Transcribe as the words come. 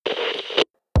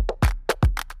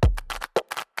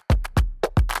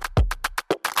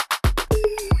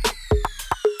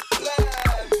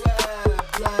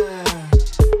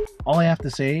to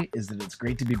say is that it's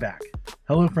great to be back.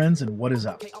 Hello, friends, and what is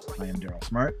up? I am Daryl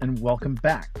Smart, and welcome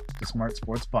back to Smart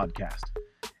Sports Podcast.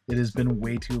 It has been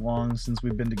way too long since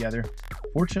we've been together.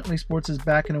 Fortunately, sports is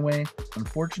back in a way.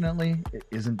 Unfortunately, it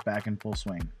isn't back in full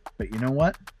swing. But you know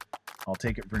what? I'll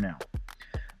take it for now.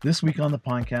 This week on the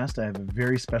podcast, I have a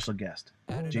very special guest.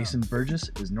 Jason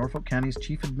Burgess is Norfolk County's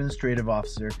Chief Administrative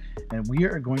Officer, and we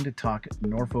are going to talk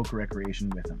Norfolk Recreation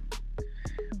with him.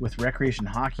 With recreation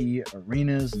hockey,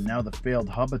 arenas, and now the failed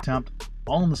hub attempt,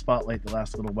 all in the spotlight the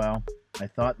last little while, I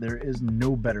thought there is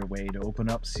no better way to open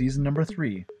up season number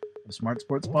 3 of Smart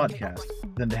Sports Podcast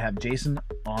than to have Jason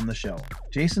on the show.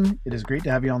 Jason, it is great to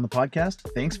have you on the podcast.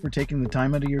 Thanks for taking the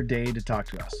time out of your day to talk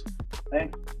to us.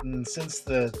 Thanks. And since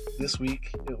this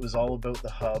week it was all about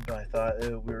the hub, I thought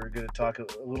we were going to talk a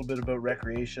little bit about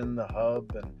recreation, the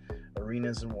hub, and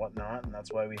arenas and whatnot, and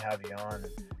that's why we have you on.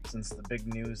 Since the big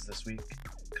news this week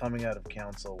coming out of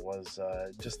council was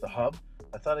just the hub,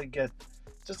 I thought I'd get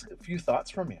just a few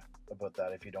thoughts from you about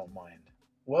that, if you don't mind.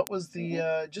 What was the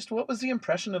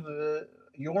impression of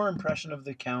your impression of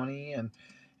the county, and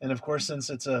of course, since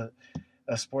it's a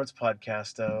sports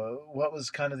podcast, what was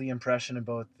kind of the impression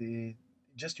about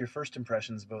just your first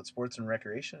impressions about sports and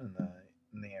recreation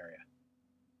in the area?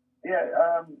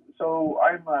 Yeah, so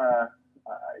I'm a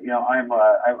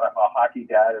hockey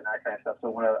dad and that kind of stuff. So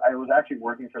when I was actually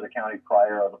working for the county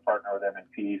prior, I was a partner with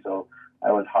M&P. So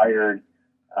I was hired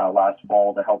last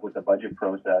fall to help with the budget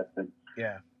process. And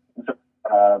yeah.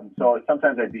 So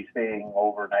sometimes I'd be staying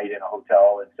overnight in a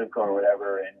hotel in Simcoe or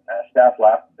whatever, and staff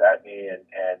laughed at me,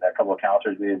 and a couple of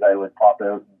counselors, I would pop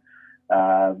out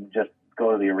and just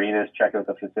go to the arenas, check out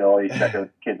the facilities, check out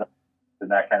kids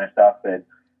and that kind of stuff. And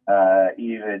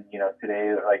even,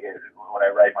 today, like when I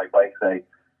ride my bikes,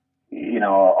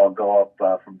 I'll go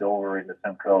up from Dover into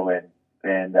Simcoe, and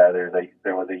there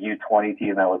was a U20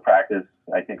 team that would practice,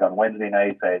 I think, on Wednesday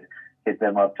nights. I'd hit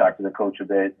them up, talk to the coach a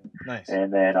bit. Nice.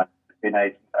 And then on Thursday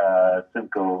nights,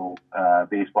 Simcoe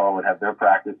baseball would have their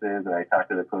practices, and I talked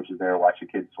to the coaches there, watch the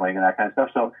kids swing and that kind of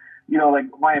stuff. So, like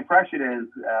my impression is,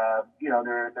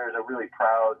 there's a really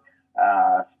proud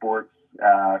sports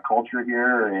culture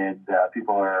here, and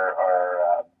people are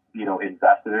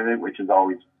invested in it, which is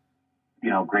always,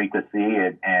 great to see.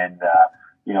 And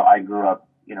I grew up,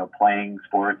 playing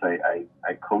sports. I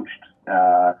coached,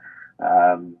 I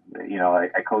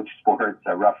coached sports,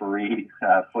 referee,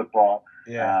 football.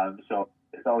 Yeah. So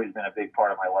it's always been a big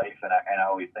part of my life, and I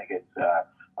always think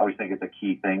it's a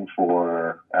key thing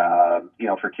for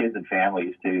for kids and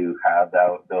families to have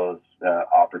those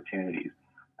opportunities.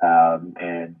 I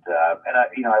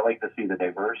like to see the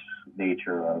diverse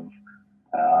nature of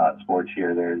sports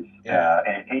here. There's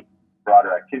and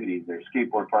broader activities. There's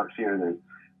skateboard parks here.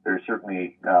 There's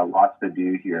certainly lots to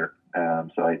do here.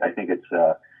 So I think it's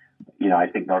I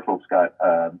think Norfolk's got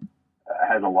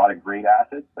has a lot of great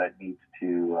assets that needs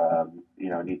to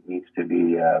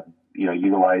be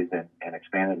utilized and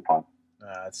expanded upon.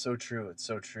 It's so true. It's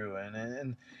so true.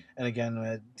 And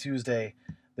again, Tuesday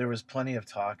there was plenty of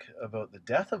talk about the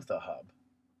death of the hub,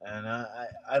 and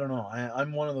I don't know.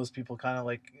 I'm one of those people, kind of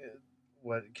like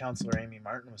what Councillor Amy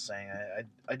Martin was saying.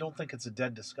 I don't think it's a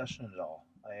dead discussion at all.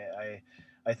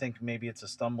 I think maybe it's a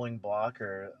stumbling block,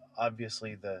 or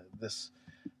obviously this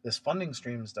funding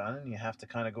stream's done, and you have to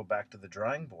kind of go back to the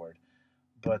drawing board.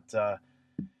 But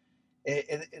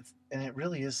it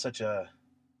really is such a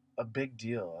big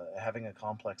deal having a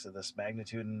complex of this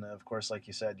magnitude, and of course, like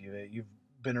you said, you've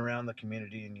been around the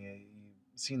community and you've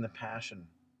seen the passion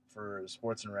for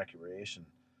sports and recreation.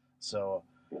 So,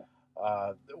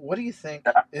 what do you think?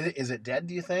 Is it dead,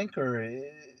 do you think, or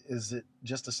is it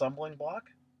just a stumbling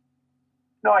block?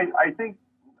 No, I think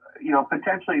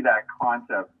potentially that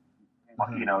concept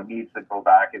needs to go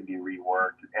back and be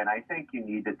reworked, and I think you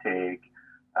need to take.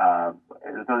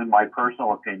 So in my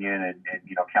personal opinion, and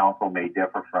council may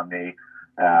differ from me,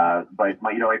 but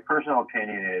my personal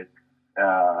opinion is,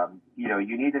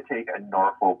 you need to take a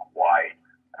Norfolk-wide,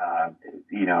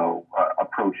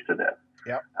 approach to this.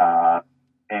 Yep.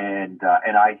 And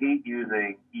I hate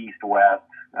using east-west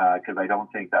because I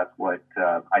don't think that's what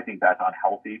I think that's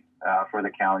unhealthy for the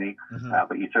county. Mm-hmm.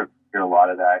 But you certainly hear a lot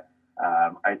of that.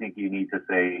 I think you need to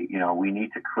say, we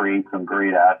need to create some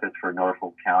great assets for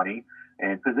Norfolk County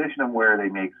and position them where they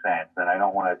make sense. And I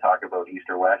don't want to talk about east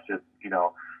or west. Just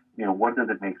what does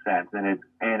it make sense? And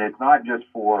it's not just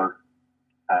for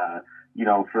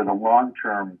for the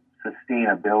long-term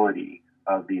sustainability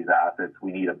of these assets.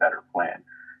 We need a better plan.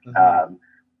 Mm-hmm.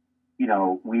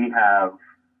 We have,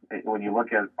 when you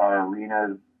look at our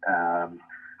arenas,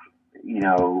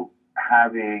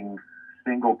 having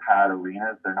single pad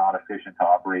arenas, they're not efficient to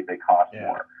operate. They cost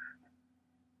more.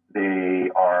 they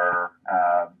are,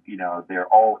 they're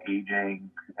all aging,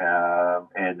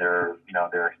 and they're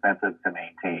expensive to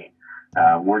maintain.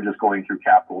 We're just going through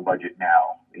capital budget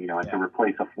now, and to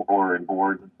replace a floor and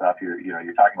boards and stuff, you're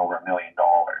talking over $1 million.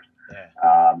 Yeah.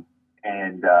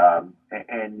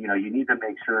 You need to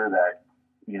make sure that,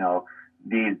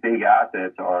 these big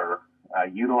assets are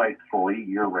utilized fully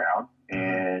year round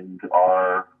and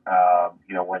are,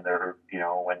 when they're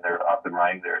up and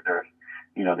running,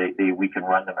 we can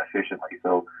run them efficiently.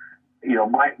 So,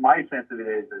 my sense of it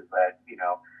is that,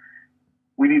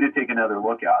 we need to take another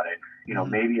look at it.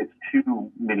 Maybe it's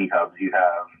 2 mini hubs. You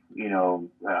have,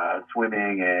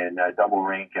 swimming and a double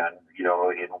rink and,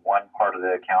 in one part of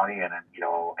the county and a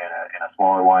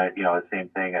smaller one, the same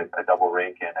thing, a double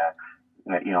rink and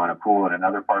a pool in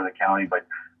another part of the county, but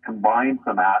combine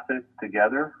some assets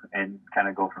together and kind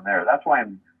of go from there. That's why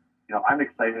I'm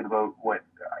excited about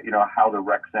how the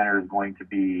rec center is going to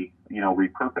be,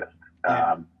 repurposed.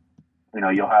 Yeah.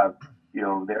 You'll have,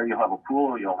 you'll have a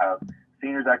pool, you'll have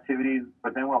seniors activities,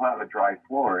 but then we'll have a dry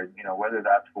floor, and whether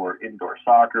that's for indoor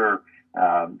soccer,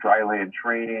 dry land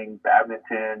training,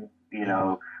 badminton,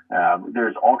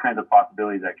 there's all kinds of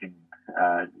possibilities that can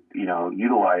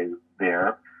utilize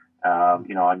there,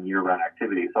 on year-round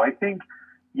activities. So I think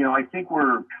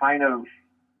we're kind of,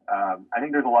 I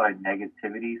think there's a lot of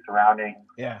negativity surrounding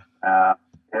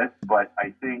this, but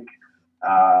I think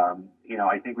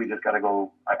I think we just got to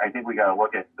go. I think we got to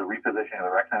look at the repositioning of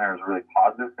the rec center as a really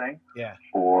positive thing. Yeah.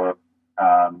 For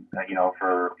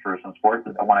some sports.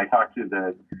 And when I talk to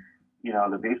the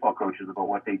baseball coaches about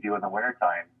what they do in the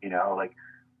wintertime, like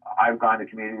I've gone to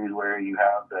communities where you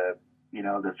have the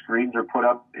screens are put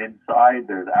up inside.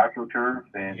 There's AstroTurf,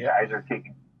 and guys are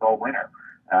taking all winter.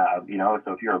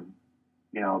 So if you're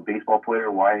a baseball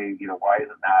player, why isn't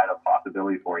that a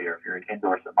possibility for you? If you're an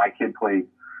indoor, my kid played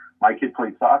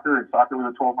soccer, and soccer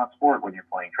was a 12-month sport when you're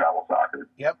playing travel soccer.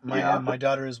 Yep, my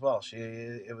daughter as well.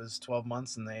 It was 12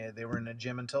 months, and they were in a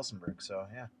gym in Tillsonburg. So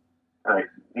yeah. Right.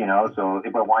 So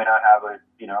but why not have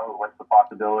what's the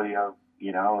possibility of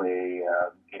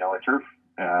a turf,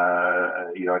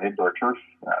 an indoor turf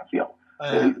field?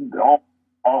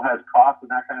 All has costs and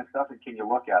that kind of stuff, and can you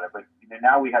look at it? But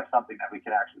now we have something that we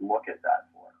can actually look at that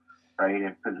for, right,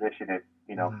 and position it,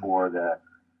 for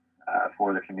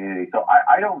the community. So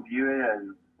I don't view it as,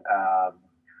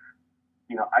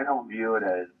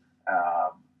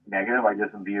 negative. I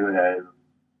just view it as,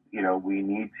 we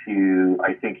need to,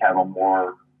 I think, have a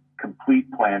more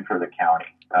complete plan for the county.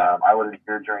 I wasn't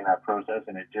here during that process,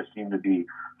 and it just seemed to be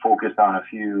focused on a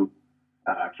few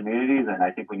communities, and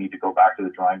I think we need to go back to the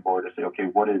drawing board to say, okay,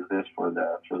 what is this for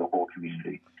the whole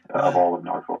community of all of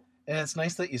Norfolk? And it's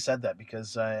nice that you said that,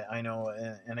 because I know,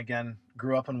 and again,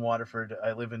 grew up in Waterford.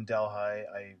 I live in Delhi.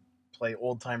 I play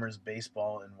old timers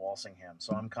baseball in Walsingham,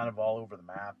 so I'm kind of all over the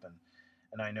map.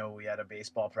 And I know we had a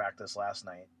baseball practice last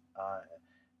night,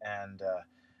 and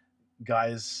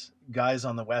guys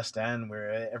on the West End,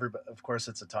 where everybody, of course,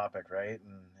 it's a topic, right?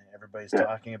 And everybody's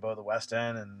talking about the West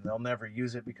End, and they'll never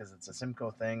use it because it's a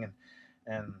Simcoe thing.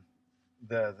 And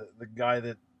the guy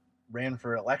that ran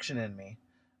for election in me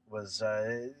was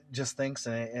just thinks,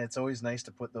 and it's always nice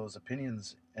to put those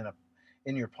opinions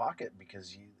in your pocket,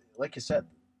 because like you said,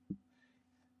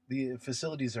 the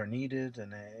facilities are needed,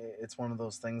 and it's one of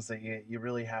those things that you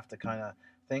really have to kind of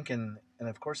think, and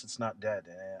of course it's not dead,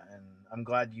 and I'm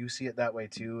glad you see it that way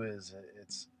too. Is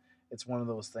it's one of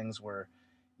those things where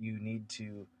you need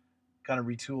to kind of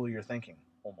retool your thinking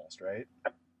almost, right?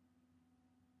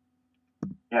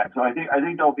 Yeah, so I think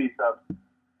there'll be some.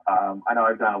 I know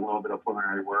I've done a little bit of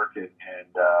preliminary work and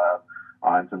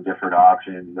on some different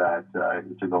options that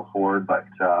to go forward, but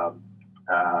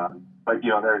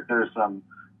there's some,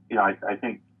 I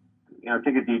think,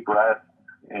 take a deep breath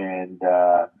and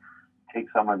take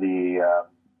some of the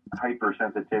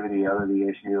hypersensitivity out of the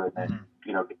issue, and then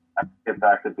get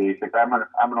back to basics. I'm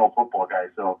an old football guy,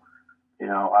 so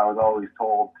I was always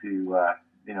told to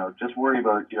just worry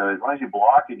about as long as you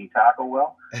block and you tackle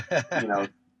well,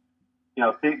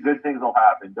 good things will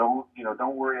happen. Don't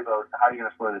worry about how you're going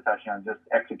to score the touchdown. Just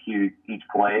execute each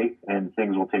play, and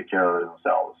things will take care of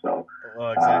themselves. So,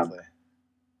 exactly.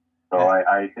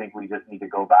 I think we just need to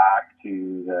go back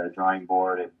to the drawing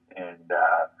board and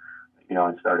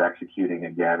start executing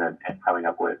again and coming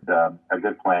up with a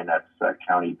good plan that's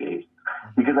county based.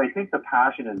 Because I think the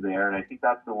passion is there, and I think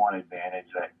that's the one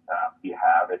advantage that you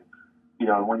have. And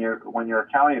when you're a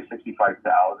county of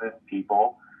 65,000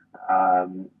 people.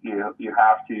 You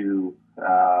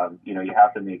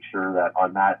have to make sure that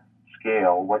on that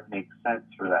scale, what makes sense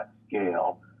for that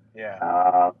scale,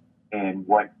 and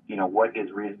what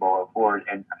is reasonable to afford.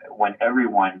 And when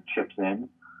everyone chips in,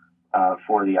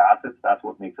 for the assets, that's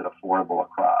what makes it affordable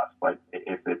across. But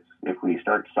if we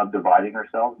start subdividing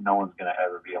ourselves, no one's going to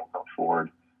ever be able to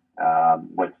afford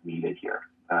what's needed here.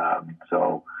 I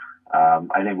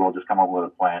think we'll just come up with a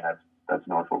plan that's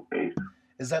Norfolk based.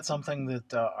 Is that something that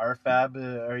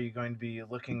RFAB, are you going to be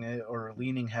looking at or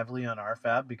leaning heavily on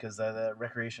RFAB? Because the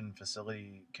Recreation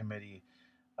Facility Committee,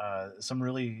 some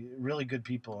really, really good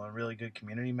people and really good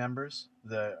community members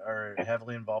that are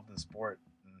heavily involved in sport.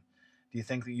 And do you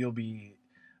think that you'll be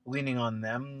leaning on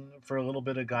them for a little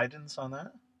bit of guidance on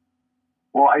that?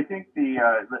 Well, I think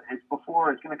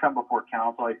it's going to come before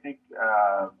council. I think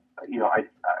I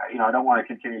don't want to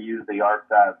continue to use the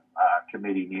RFAB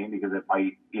committee name because it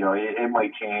might it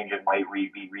might change and might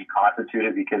be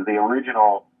reconstituted because the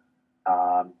original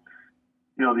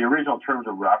the original terms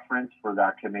of reference for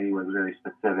that committee was very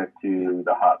specific to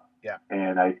the hub. Yeah.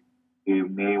 And you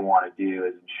may want to do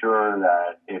is ensure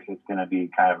that if it's going to be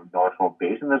kind of Norfolk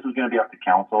based, and this is going to be up to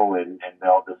council and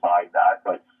they'll decide that,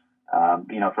 but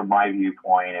from my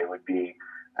viewpoint, it would be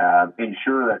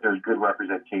ensure that there's good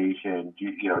representation,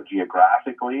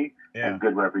 geographically, and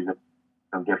good representation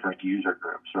from different user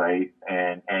groups, right?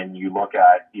 And you look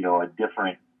at, a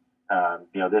different,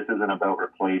 this isn't about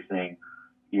replacing,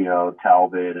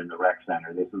 Talbot and the rec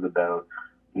center. This is about,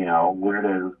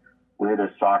 where does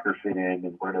soccer fit in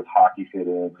and where does hockey fit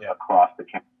in across the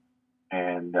country,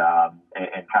 and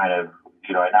kind of,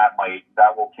 and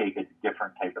that will take a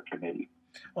different type of committee.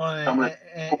 Well,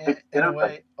 in a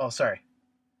way, sorry.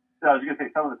 I was going to say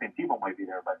some of the same people might be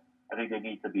there, but I think they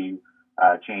need to be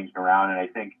changed around. And I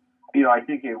think,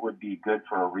 it would be good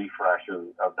for a refresh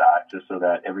of that, just so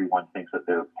that everyone thinks that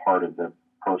they're part of the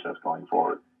process going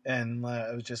forward. And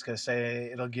I was just going to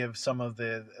say, it'll give some of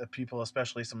the people,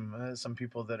 especially some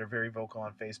people that are very vocal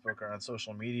on Facebook or on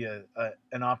social media,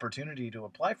 an opportunity to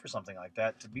apply for something like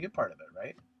that, to be a part of it,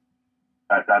 right?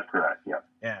 That's correct, yeah.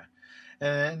 Yeah.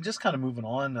 And just kind of moving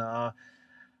on,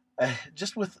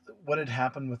 just with what had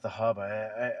happened with the hub,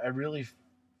 I really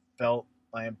felt,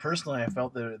 I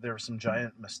felt that there were some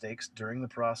giant mistakes during the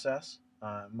process.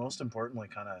 Most importantly,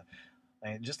 kind of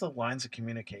just the lines of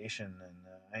communication. And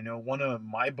I know one of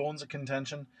my bones of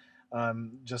contention,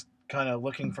 just kind of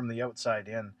looking from the outside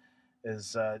in,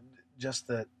 is just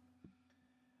that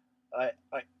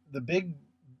the big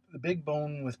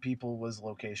bone with people was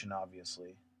location,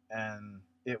 obviously, and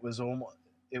it was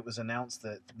announced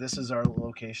that this is our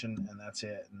location and that's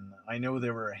it. And I know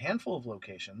there were a handful of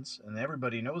locations, and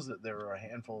everybody knows that there were a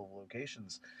handful of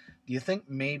locations. Do you think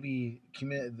maybe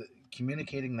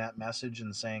communicating that message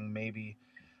and saying maybe,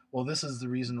 well, this is the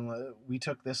reason we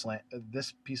took this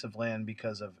piece of land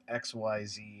because of X, Y,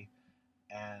 Z,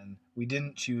 and we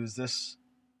didn't choose this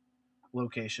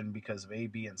location because of A,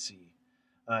 B, and C.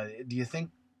 Do you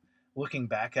think, looking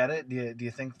back at it, do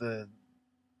you think the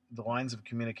lines of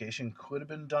communication could have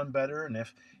been done better, and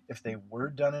if they were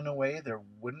done in a way, there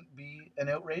wouldn't be an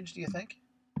outrage, do you think?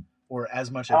 Or as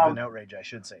much of an outrage, I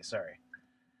should say, sorry.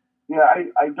 Yeah,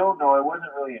 I don't know. I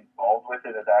wasn't really involved with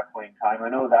it at that point in time. I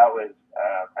know that was,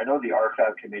 I know the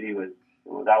RFAB committee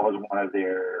that was one of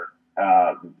their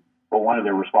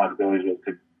responsibilities was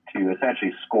to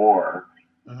essentially score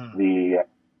the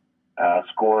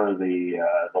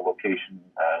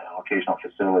locational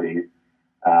facilities.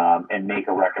 And make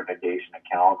a recommendation to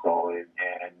council, and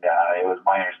it was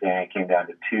my understanding it came down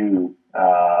to two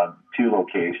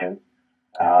locations,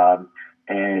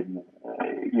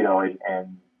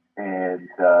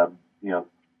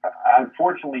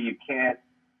 unfortunately you can't,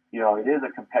 it is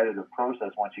a competitive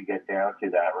process once you get down to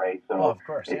that, right? So of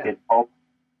course, yeah. It's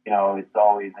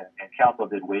always, and council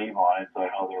did wave on it, so I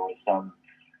know there was some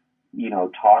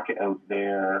talk out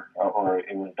there, or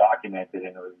it was documented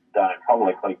and it was done in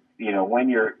public. Like, when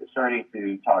you're starting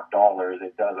to talk dollars,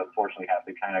 it does unfortunately have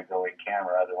to kind of go in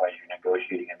camera, otherwise you're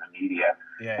negotiating in the media.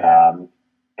 Yeah.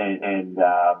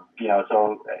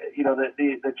 So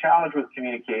the challenge with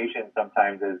communication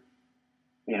sometimes is,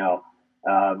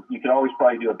 you can always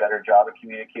probably do a better job of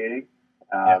communicating,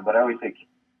 but I always say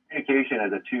communication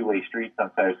is a two-way street.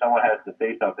 Sometimes someone has to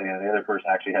say something and the other person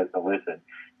actually has to listen.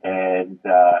 And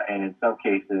in some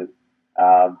cases,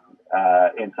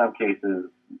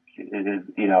 it is,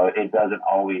 it doesn't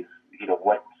always,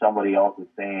 what somebody else is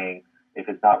saying, if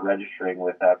it's not registering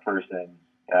with that person's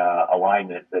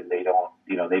alignment, then they don't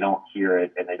hear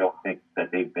it and they don't think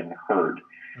that they've been heard.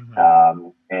 I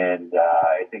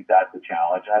think that's a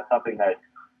challenge. That's something that,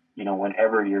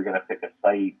 whenever you're going to pick a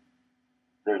site,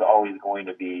 there's always going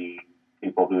to be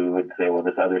people who would say, well,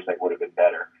 this other site would have been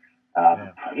better.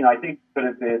 I think could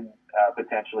have been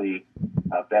potentially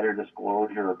better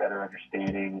disclosure or better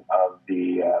understanding of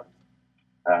the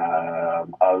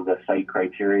of the site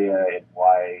criteria and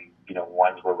why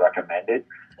ones were recommended.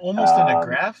 Um, Almost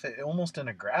in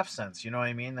a graph sense. You know what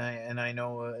I mean? I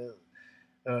know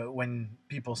when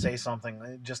people say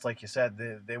something, just like you said,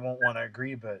 they won't want to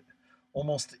agree, but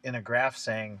almost in a graph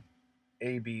saying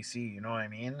A, B, C. You know what I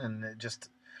mean? And it just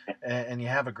and you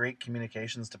have a great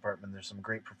communications department. There's some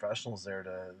great professionals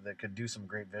there that could do some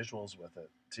great visuals with it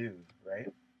too, right?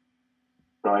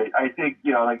 so I think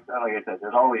like I said,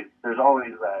 there's always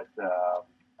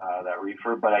that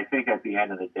reefer, but I think at the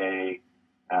end of the day,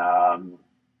 um,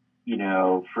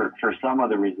 for some of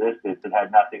the resistance, it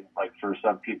had nothing, like for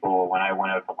some people when I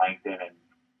went out to Langton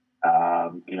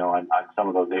and on some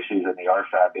of those issues and the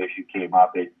RFAB issue came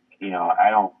up, I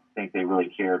don't think they really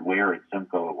cared where in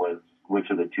Simcoe it was, which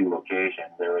of the two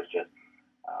locations. There was just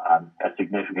a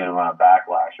significant amount of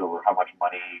backlash over how much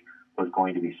money was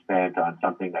going to be spent on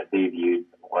something that they viewed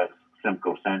was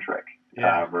Simcoe centric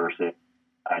Yeah. versus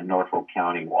Norfolk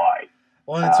County wide.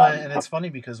 Well, and it's funny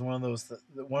because one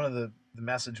of the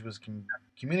message was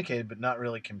communicated but not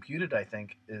really computed. I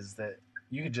think is that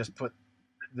you could just put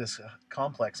this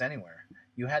complex anywhere.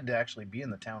 You had to actually be in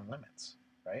the town limits,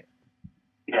 right?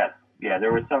 Yes, yeah. I know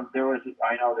there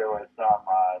was some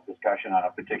discussion on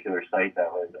a particular site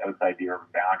that was outside the urban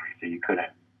boundary, so you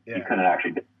Yeah. couldn't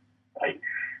actually do the site.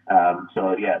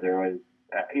 So yeah, there was,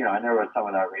 and there was some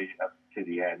of that rage up to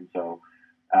the end. So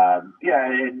yeah,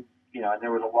 and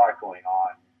there was a lot going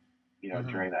on, Mm-hmm.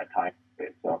 during that time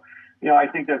period. So, I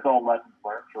think that's all lessons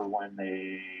learned for when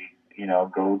they,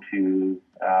 go to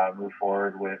move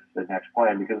forward with the next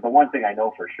plan. Because the one thing I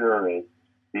know for sure is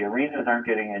the arenas aren't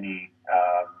getting any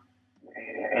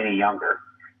younger.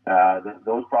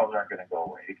 Those problems aren't going to go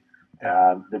away.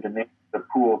 Yeah. The demand, the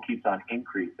pool keeps on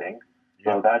increasing,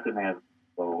 so Yep. that demand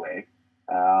will go away.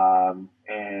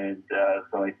 And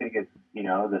so I think it's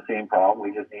the same problem.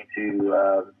 We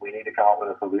need to come up with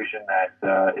a solution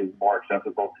that is more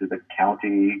acceptable to the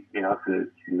county,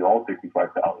 to all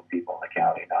 65,000 people in the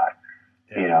county, not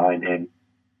Yeah. and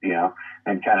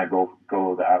and kind of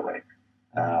go that way.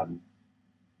 Mm-hmm.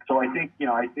 So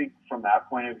I think from that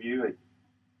point of view, it's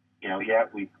yeah,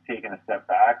 we've taken a step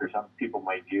back, or some people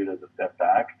might view it as a step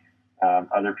back.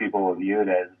 Other people will view it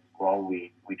as, well,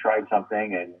 we tried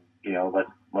something, and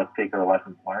let's take our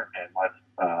lessons learned, and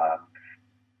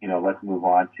let's move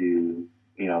on to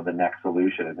the next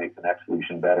solution and make the next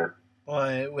solution better.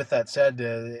 Well, with that said,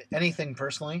 anything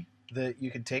personally that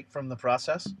you could take from the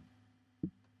process?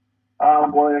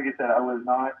 Well, like I said, I was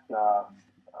not,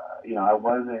 I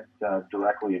wasn't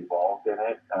directly involved in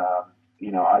it.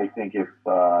 I think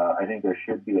there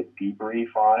should be a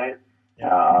debrief on it.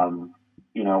 Yeah.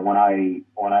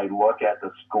 When I look at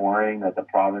the scoring that the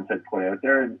province had put out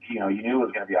there, and you knew it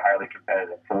was going to be a highly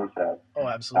competitive process. Oh,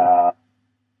 absolutely. Uh,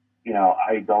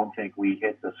 I don't think we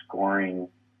hit the scoring,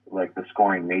 like the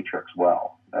scoring matrix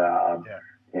well. Yeah.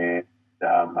 And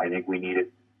I think we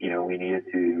needed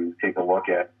to take a look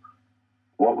at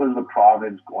what was the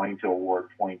province going to award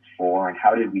points for, and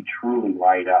how did we truly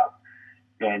light up.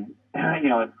 And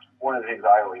it's one of the things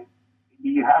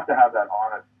you have to have that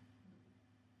honest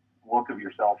look of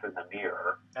yourself in the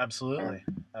mirror. And Absolutely.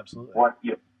 Absolutely.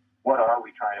 what are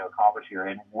we trying to accomplish here,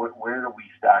 and where do we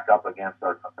stack up against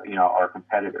our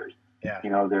competitors? Yeah.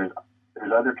 There's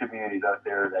other communities out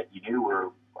there that you knew were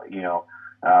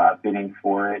bidding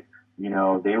for it.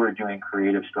 They were doing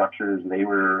creative structures. They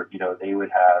would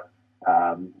have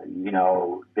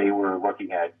they were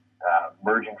looking at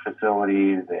merging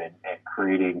facilities and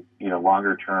creating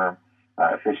longer term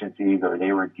efficiencies, or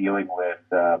they were dealing with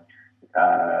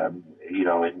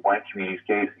in one community's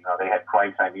case, they had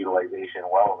prime time utilization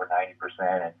well over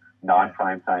 90% and Yeah.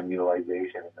 non-prime time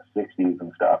utilization in the 60s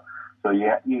and stuff. So you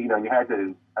had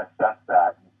to assess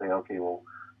that and say, okay, well,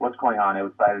 what's going on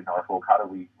outside of Norfolk? How do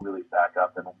we really stack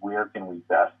up, and where can we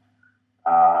best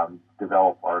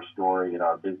develop our story and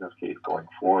our business case going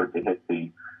forward to hit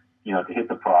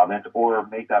the province, or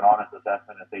make that honest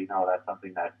assessment and say, no, that's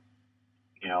something that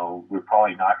we're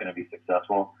probably not going to be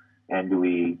successful, and do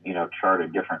we chart a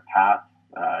different path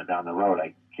down the road.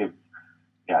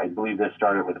 I believe this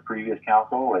started with the previous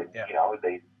council, and Yeah.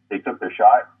 They took their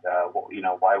shot.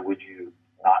 Why would you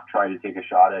not try to take a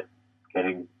shot at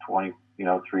getting $3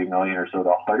 million or so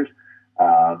dollars?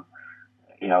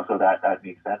 So that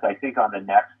makes sense. I think on the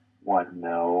next one,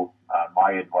 though,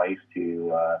 my advice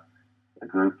to the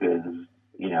group is,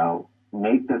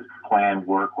 make this plan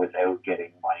work without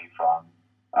getting money from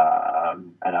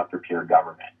an upper tier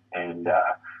government. And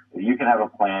if you can have a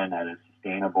plan that is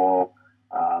sustainable,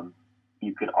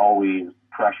 you could always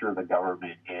pressure the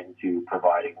government into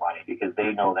providing money, because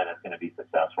they know that it's going to be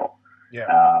successful.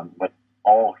 Yeah. But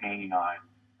all hanging on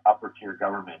upper tier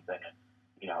government, then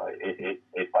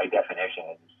it by definition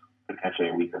is potentially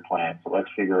a weaker plan. So let's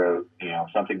figure out,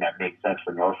 something that makes sense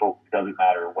for Norfolk. It doesn't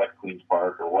matter what Queen's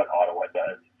Park or what Ottawa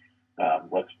does.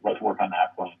 Let's work on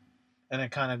that plan. And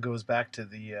it kind of goes back to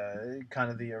the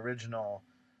original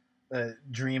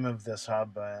dream of this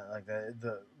hub, like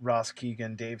the Ross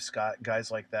Keegan, Dave Scott,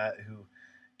 guys like that who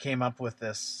came up with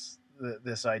this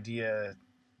idea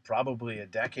probably a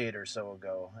decade or so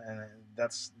ago, and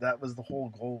that was the whole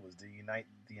goal, was to unite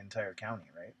the entire county,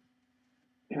 right?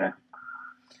 Yeah.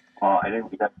 Well, I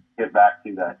think we got to get back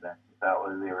to that then. That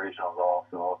was the original goal.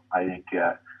 So I think,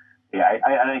 I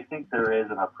think there is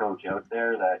an approach out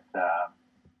there that,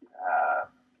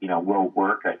 will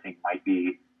work. I think might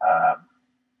be a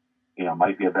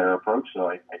better approach. So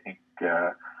I think,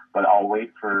 but I'll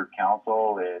wait for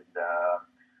council and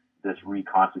this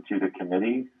reconstituted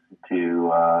committee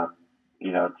to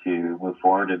move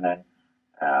forward, and then,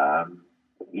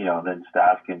 then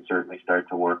staff can certainly start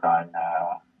to work on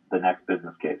the next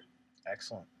business case.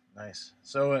 Excellent. Nice.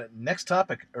 So next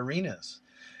topic, arenas.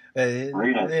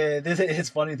 Arenas. It's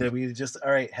funny that we just,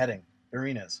 all right, heading,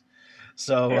 arenas.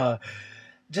 So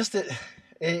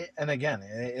and again,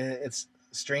 it's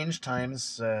strange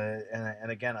times.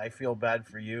 And again, I feel bad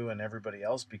for you and everybody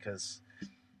else, because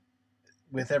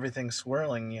with everything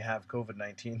swirling, you have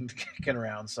COVID-19 kicking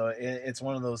around. So it's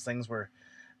one of those things where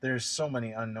there's so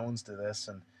many unknowns to this.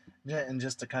 And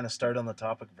just to kind of start on the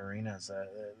topic of arenas,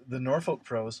 the Norfolk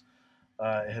Pros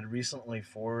had recently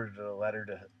forwarded a letter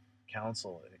to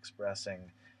council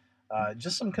expressing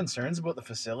just some concerns about the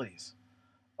facilities.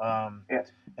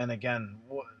 And again,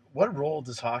 what role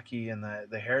does hockey and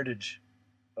the heritage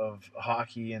of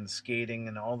hockey and skating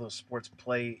and all those sports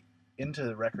play into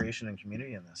the recreation and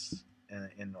community in this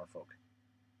in Norfolk?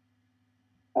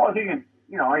 Well, I think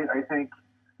I think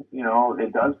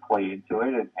it does play into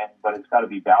it, but it's got to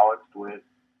be balanced with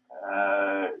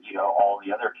all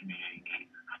the other community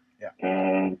needs. Yeah.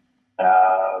 And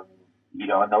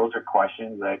and those are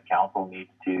questions that council needs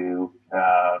to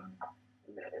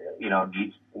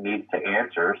needs to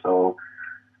answer. So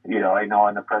I know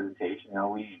in the presentation,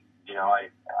 I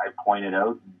pointed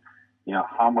out,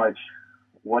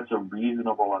 what's a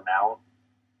reasonable amount,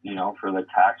 for the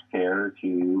taxpayer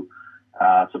to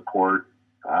support,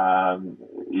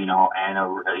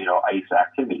 ice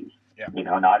activities.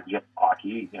 Yeah. Not just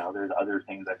hockey. There's other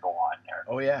things that go on there.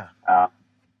 Oh yeah.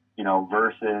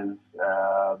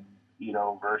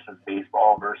 Versus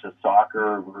baseball, versus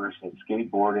soccer, versus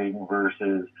skateboarding,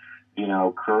 versus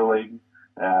curling.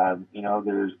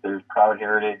 There's proud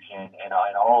heritage and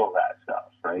all of that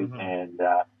stuff, right? Mm-hmm.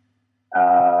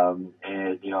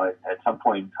 At some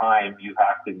point in time, you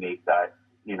have to make that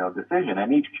decision,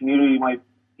 and each community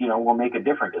will make a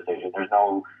different decision. There's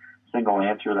no single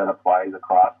answer that applies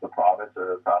across the province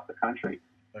or across the country.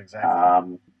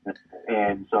 Exactly.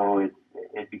 And so it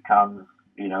becomes,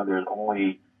 there's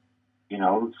only,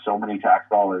 so many tax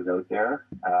dollars out there,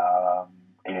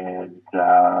 and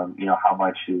how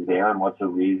much is there and what's a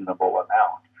reasonable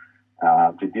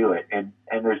amount to do it. And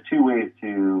there's two ways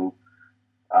to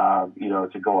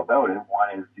go about it.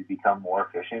 One is to become more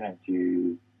efficient and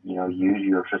to, use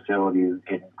your facilities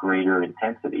in greater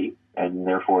intensity, and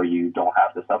therefore you don't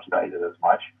have to subsidize it as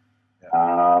much.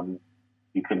 Yeah.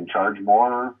 You can charge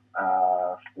more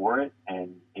for it,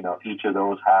 and each of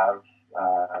those have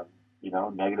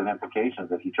negative implications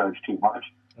if you charge too much.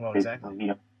 Well,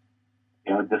 exactly.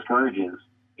 It discourages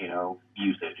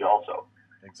usage also.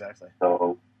 Exactly.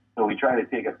 So we try to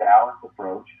take a balanced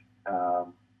approach,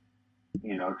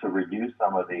 to reduce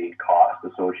some of the costs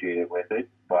associated with it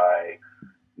by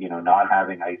not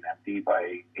having ice empty,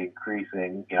 by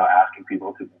increasing, asking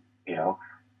people to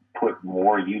put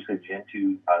more usage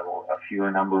into a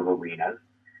fewer number of arenas,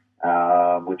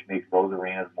 which makes those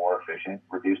arenas more efficient,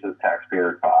 reduces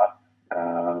taxpayer costs,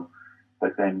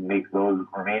 but then makes those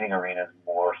remaining arenas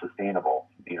more sustainable,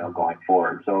 going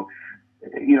forward. So,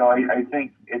 I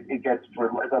think it gets,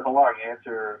 that's a long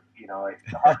answer,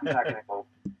 hockey's not going to go,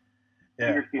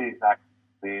 figure skating's not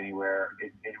going to go anywhere.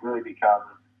 It really becomes,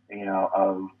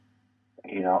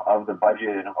 of the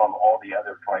budget and of all the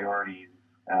other priorities,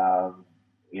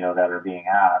 that are being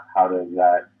asked, how does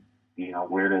that,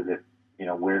 where does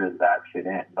that fit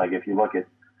in? Like if you look at,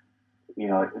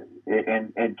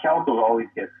 and councils always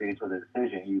get faced with a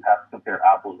decision. You have to compare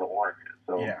apples to oranges.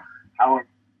 So how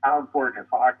important is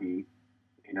hockey,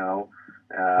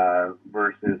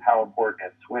 versus how important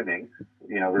is swimming,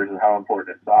 versus how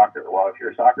important is soccer? Well, if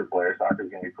you're a soccer player, soccer is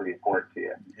going to be pretty important to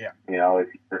you. Yeah. If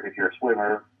you're a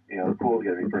swimmer, the pool is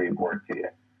going to be pretty important to you.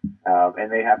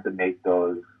 And they have to make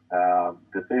those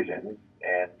decisions.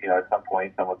 And at some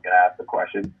point, someone's going to ask the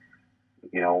question,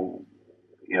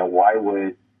 why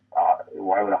would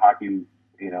a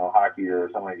hockey or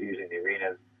someone who's using the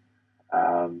arenas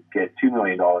get $2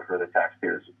 million for the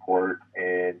taxpayer support,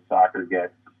 and soccer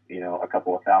gets a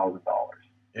couple of $1,000?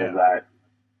 Yeah.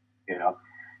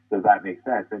 Does that make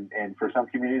sense? And for some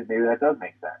communities, maybe that does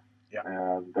make sense.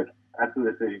 Yeah. But that's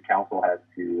the decision council has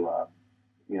to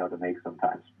to make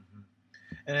sometimes.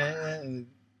 And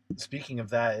speaking of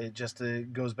that, it just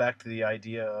goes back to the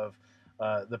idea of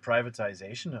the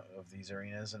privatization of these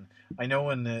arenas. And I know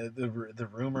when the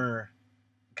rumor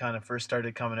kind of first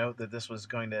started coming out that this was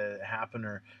going to happen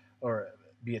or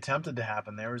be attempted to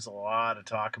happen, there was a lot of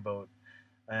talk about.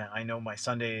 I know my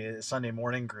Sunday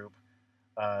morning group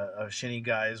of Shinny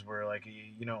guys were like,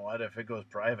 you know what, if it goes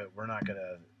private, we're not going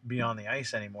to be on the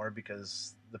ice anymore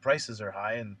because the prices are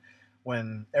high. And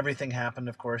when everything happened,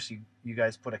 of course, you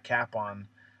guys put a cap on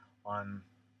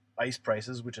ice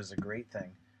prices, which is a great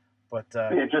thing. But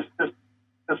just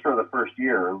for the first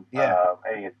year,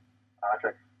 any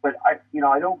contract. But I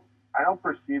don't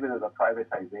perceive it as a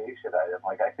privatization item.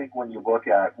 Like, I think when you look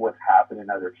at what's happened in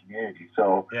other communities,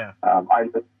 so I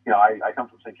come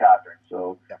from St. Catharines,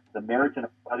 so the Meriton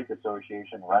Athletic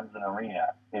Association runs an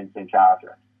arena in St.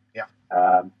 Catharines. Yeah.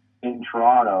 In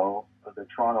Toronto, the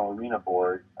Toronto Arena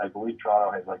Board, I believe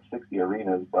Toronto has like 60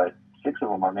 arenas, but 6 of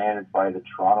them are managed by the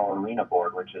Toronto Arena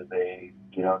Board, which is a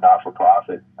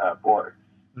not-for-profit board.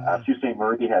 Mm-hmm. Sault Ste.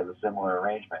 Marie has a similar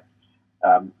arrangement.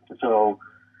 And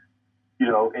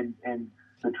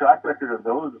the track record of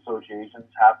those associations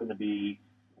happen to be,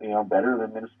 better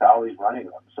than municipalities running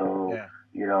them. So,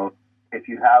 if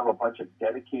you have a bunch of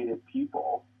dedicated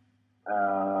people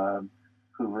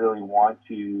who really want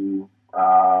to,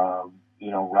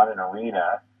 run an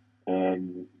arena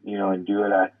and do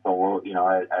it at the low,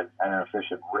 at an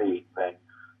efficient rate, then,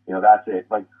 that's it.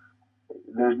 Like,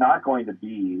 there's not going to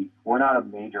be, we're not a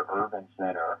major urban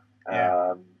center.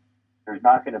 Yeah. There's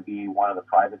not going to be one of the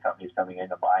private companies coming in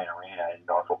to buy an arena in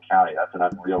Norfolk County. That's an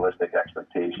unrealistic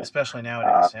expectation. Especially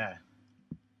nowadays,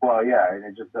 Well, yeah, and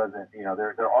it just doesn't,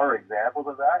 there are examples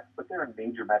of that, but they're in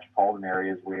major metropolitan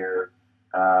areas where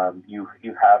you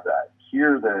have that.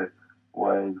 Here,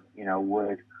 would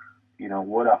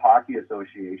a hockey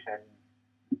association,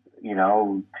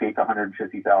 take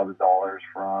 $150,000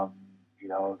 from,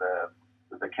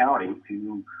 the county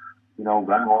to,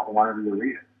 run one of the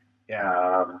arenas?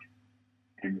 Yeah.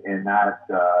 And that's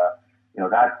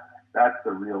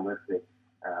the realistic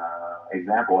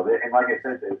example of it. And like I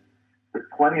said, there's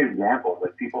plenty of examples.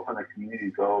 Like, people from the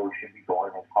community should be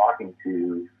going and talking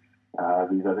to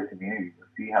these other communities and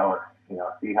see how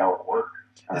it works.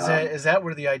 Is that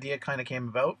where the idea kind of came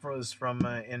about? Was from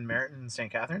in Meriton and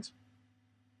St. Catharines?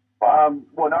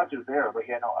 Well, not just there, but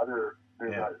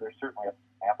there's certainly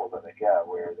examples of it.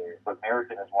 But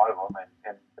Meriton is one of them,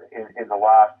 and in the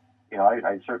last.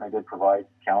 I certainly did provide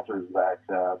councillors that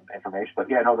information. But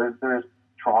there's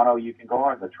Toronto. You can go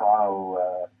on the Toronto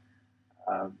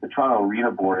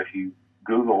Arena Board. If you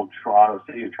Google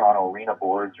City of Toronto Arena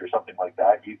Boards or something like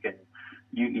that,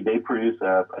 they produce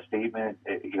a statement.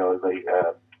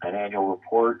 An annual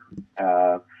report. They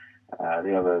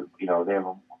have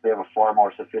a far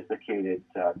more sophisticated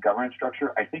governance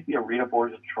structure. I think the Arena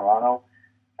Boards in Toronto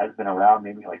has been around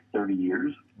maybe like 30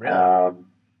 years. Really?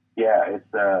 It's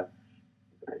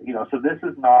so this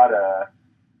is not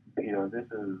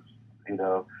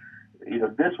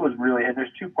this was really, and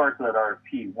there's 2 parts of that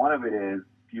RFP. One of it is,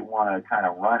 if you want to kind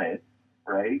of run it,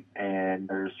 right? And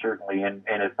there's certainly, and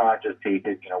it's not just take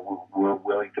it, we're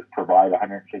willing to provide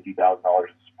 $150,000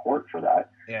 in support for that.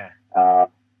 Yeah.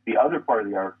 The other part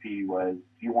of the RFP was,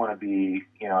 if you want to be,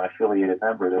 an affiliated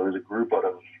member, there was a group out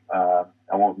of,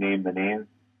 I won't name the names,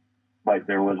 but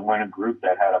there was one group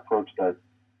that had approached us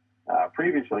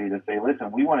previously to say,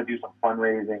 listen, we want to do some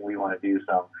fundraising, we want to do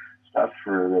some stuff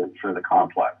for the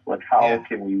complex. Like, how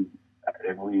can we?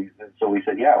 So we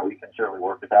said, we can certainly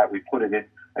work with that. We put it in.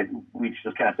 We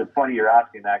just kind of said, funny you're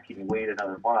asking that. Can you wait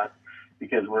another month,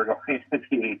 because we're going to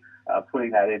be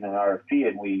putting that in an RFP,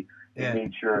 and we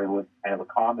made sure it would kind of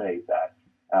accommodate that.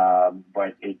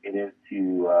 But it is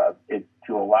to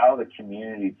allow the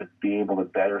community to be able to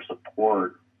better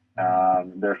support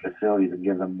their facilities and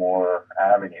give them more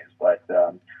avenues. But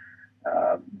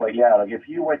like, if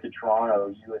you went to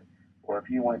Toronto, or if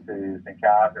you went to St.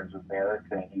 Catharines with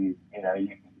Meriton, you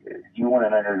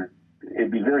wouldn't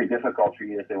it'd be very difficult for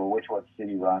you to say, well, which one's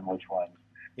city run, which one's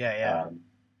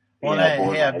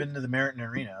I've been to the Meriton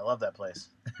Arena. I love that place.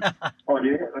 Oh, do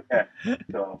you? Okay.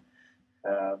 So,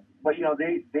 but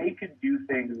they can do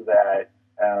things that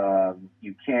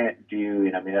you can't do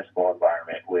in a municipal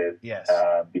environment with,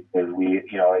 because we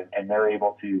and they're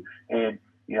able to, and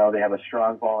they have a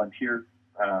strong volunteer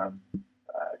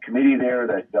committee there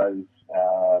that does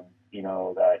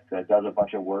that does a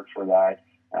bunch of work for that.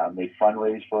 They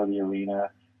fundraise for the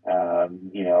arena. And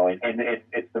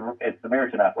it's the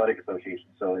Meriton Athletic Association,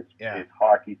 so it's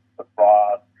hockey,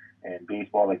 lacrosse, and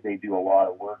baseball. Like, they do a lot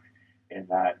of work in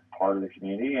that part of the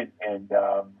community, and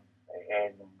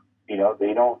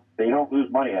they don't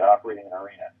lose money at operating an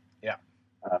arena. Yeah.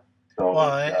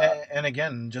 And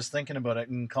again, just thinking about it,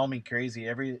 and call me crazy,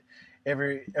 every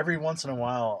once in a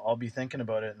while I'll be thinking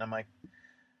about it, and I'm like,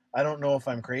 I don't know if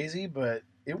I'm crazy, but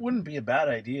it wouldn't be a bad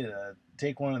idea to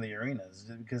take one of the arenas,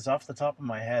 because off the top of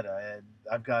my head,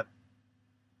 I've got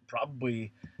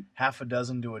probably half a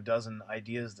dozen to a dozen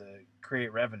ideas to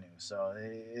create revenue. So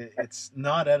it's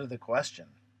not out of the question.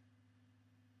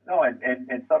 No, and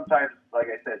sometimes, like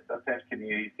I said, sometimes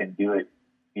communities can do it,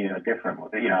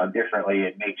 differently,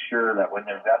 and make sure that when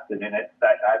they're vested in it,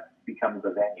 that becomes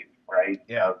a venue, right?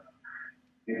 Yeah.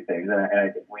 Do things, and I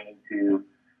think we need to.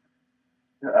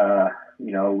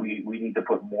 We need to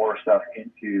put more stuff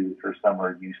into for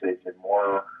summer usage and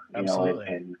more,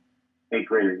 and make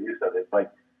greater use of it.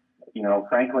 But,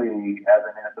 frankly, as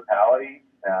a municipality,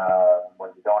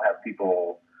 when you don't have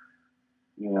people,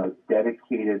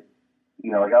 dedicated,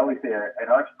 like I always say, an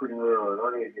entrepreneur or an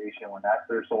organization, when that's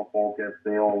their sole focus,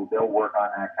 they'll work on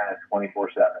that kind of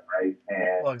 24/7, right?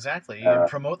 And, well, exactly. You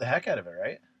promote the heck out of it,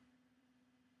 right?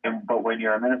 But when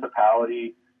you're a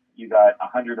municipality, you got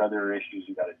 100 other issues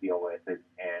you got to deal with, and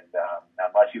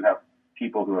unless you have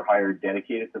people who are hired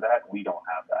dedicated to that, we don't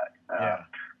have that.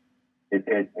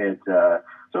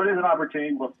 So it is an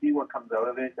opportunity. We'll see what comes out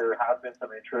of it. There has been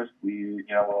some interest.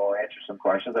 We'll answer some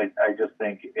questions. I just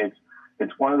think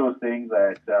it's one of those things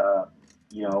that the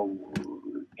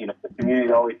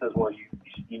community always says, well,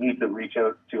 you need to reach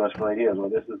out to us for ideas.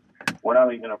 Well, we're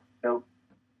not even going to out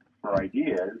for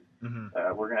ideas.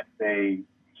 Mm-hmm. We're going to say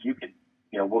you can.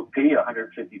 We'll pay you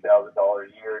 $150,000 a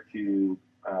year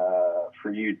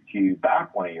for you to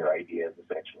back one of your ideas,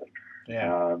 essentially.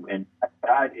 Yeah. And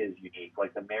that is unique.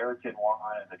 Like the Meriton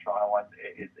one and the Toronto one,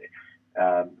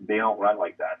 they don't run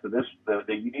like that. So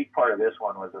the unique part of this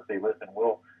one was to say, listen,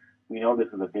 we know this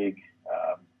is a big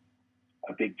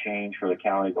change for the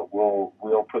county, but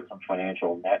we'll put some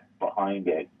financial net behind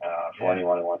it for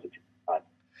anyone who wants to do it.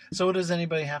 So what does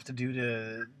anybody have to do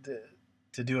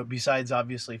to do it, besides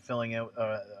obviously filling out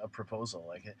a proposal?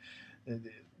 Like,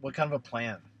 what kind of a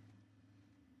plan?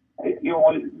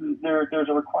 There's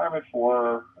a requirement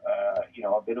for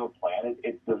a bit of a plan.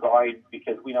 It's designed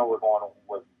because we know we're going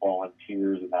with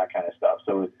volunteers and that kind of stuff.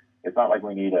 So it's not like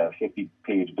we need a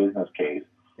 50-page business case.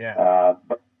 Yeah.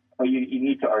 But you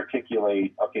need to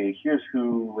articulate. Okay, here's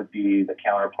who would be the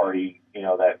counterparty.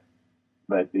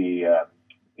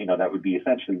 That would be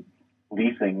essentially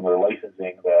leasing or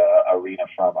licensing the arena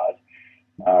from us.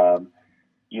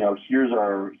 Here's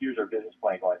our business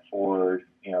plan going forward.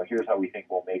 Here's how we think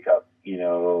we'll make up,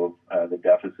 the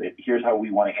deficit. Here's how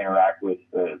we want to interact with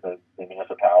the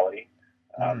municipality.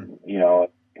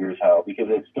 Here's how, because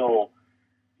it's still,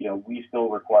 we still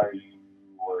require you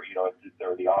or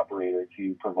the operator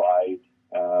to provide,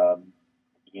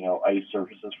 ice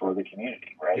surfaces for the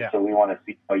community, right? Yeah. So we want to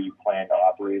see how you plan to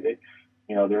operate it.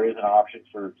 There is an option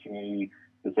for community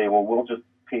to say, well, we'll just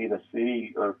pay the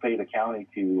city or pay the county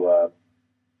to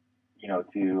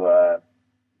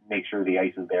make sure the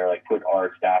ice is there, like put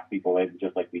our staff people in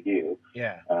just like we do.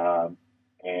 Yeah.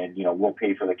 And we'll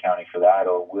pay for the county for that,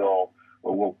 or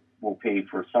we'll pay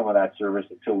for some of that service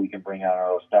until we can bring on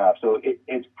our own staff. So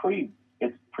it's pretty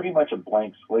much a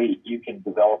blank slate. You can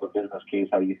develop a business case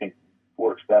how you think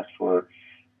works best for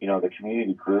the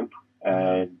community group,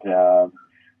 and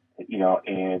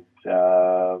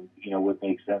would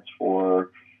make sense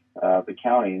for the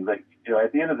county. Like,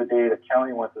 at the end of the day, the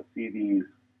county wants to see these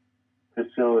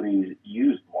facilities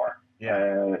used more.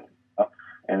 Yeah.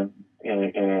 When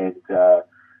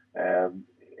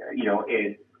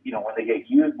they get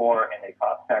used more and they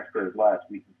cost taxpayers less,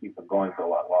 we can keep them going for a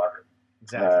lot longer.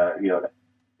 Exactly.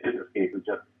 In this case, it's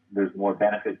just there's more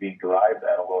benefit being derived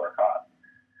at a lower cost.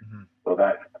 Mm-hmm. So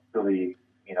that's really,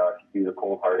 if you do the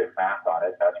cold-hearted math on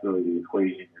it, that's really the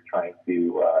equation you're trying to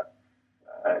do.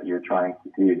 You're trying to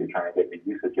get the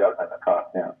usage up and the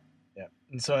cost down. Yeah,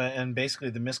 and basically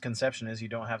the misconception is you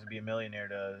don't have to be a millionaire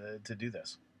to do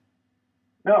this.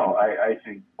 No, I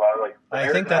think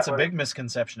I think that's a big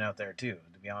misconception out there too,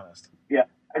 to be honest. Yeah,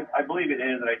 I believe it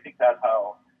is, and I think that's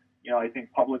how. I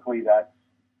think publicly that's.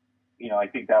 I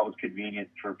think that was convenient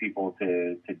for people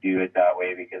to do it that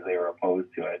way because they were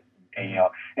opposed to it. And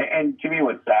and to me,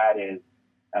 what's sad is,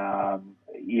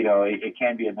 it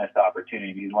can be a missed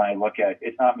opportunity. Because when I look at,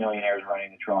 it's not millionaires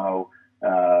running the Toronto,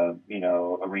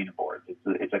 arena boards.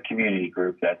 It's a community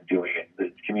group that's doing it.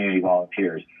 It's community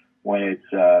volunteers. When it's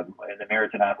in the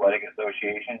Meriton Athletic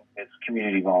Association, it's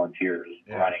community volunteers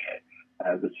running it.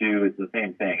 The Sioux, it's the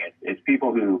same thing. It's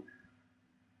people who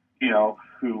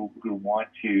want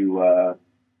to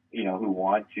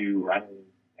run,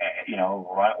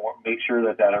 make sure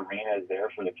that arena is there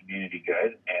for the community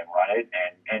good and run it.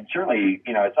 And certainly,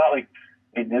 it's not like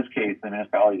in this case the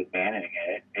municipality is abandoning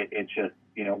it. It's just,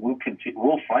 we'll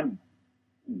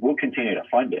continue to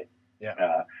fund it.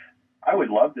 Yeah. I would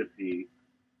love to see,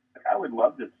 a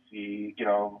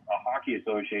hockey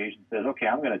association says, okay,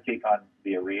 I'm going to take on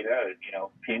the arena,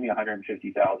 pay me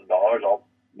 $150,000. I'll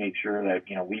make sure that,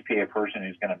 we pay a person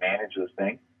who's going to manage this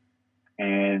thing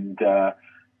and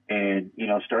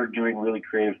start doing really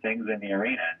creative things in the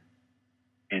arena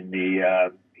and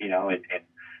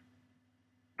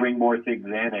bring more things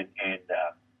in and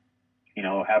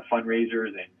have fundraisers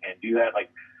and do that. Like,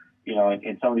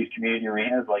 in some of these community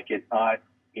arenas, like it's not,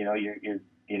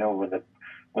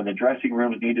 when the dressing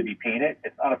rooms need to be painted,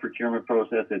 it's not a procurement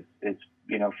process. It's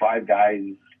 5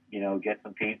 guys, get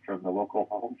some paint from the local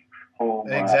home.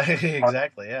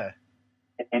 Exactly. Yeah.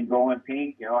 And go and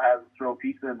paint, throw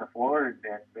pizza in the floor and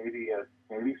maybe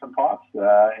some pops. You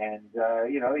have,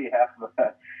 you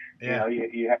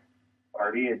have a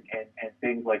party and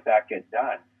things like that get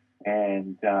done.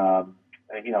 And, and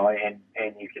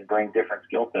you can bring different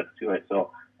skill sets to it.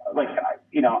 So like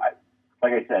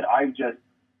I said, I've just,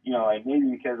 and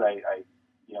maybe because I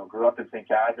grew up in St.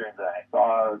 Catharines and I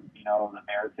saw, the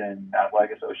Meriton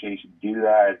Athletic Association do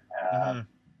that.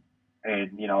 And,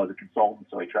 as a consultant,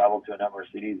 so I traveled to a number of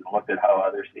cities and looked at how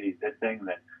other cities did things.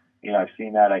 And, I've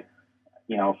seen that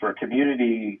for a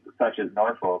community such as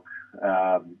Norfolk,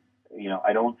 I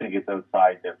don't think it's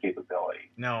outside their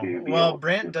capability. No. Well,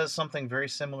 Brant does something very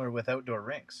similar with outdoor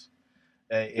rinks.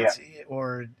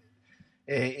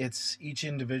 It's each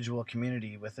individual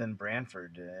community within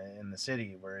Brantford in the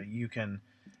city where you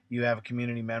have a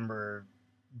community member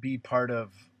be part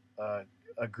of a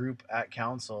group at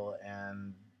council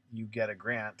and you get a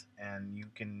grant and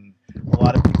a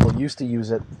lot of people used to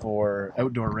use it for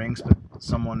outdoor rinks, but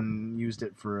someone used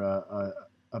it for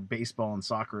a baseball and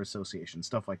soccer association,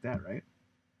 stuff like that, right?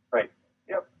 Right.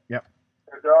 Yep. Yep.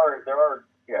 There are,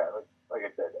 like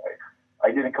I said,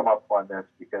 I didn't come up on this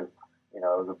because, it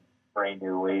was a brand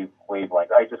new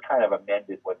wavelength. I just kind of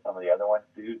amended what some of the other ones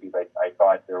do because I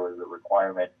thought there was a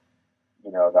requirement,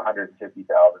 the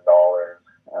 $150,000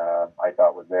 I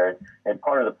thought was there. And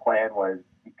part of the plan was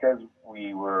because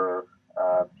we were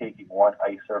taking one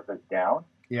ice surface down.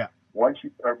 Yeah. Once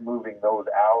you start moving those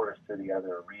hours to the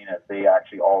other arenas, they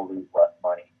actually all lose less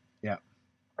money. Yeah.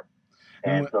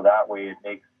 And so that way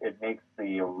it makes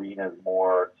the arenas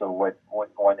more. So when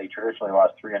they traditionally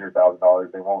lost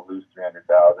 $300,000, they won't lose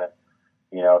 $300,000.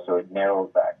 So it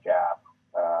narrows that gap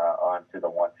onto the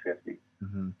 150.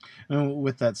 Mm-hmm. And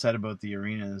with that said about the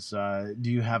arenas,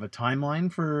 do you have a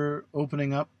timeline for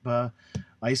opening up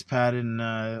Ice Pad in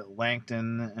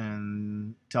Langton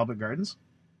and Talbot Gardens?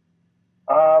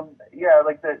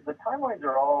 Like the timelines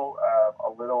are all a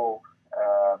little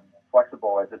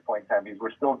flexible at this point in time because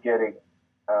we're still getting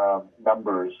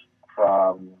numbers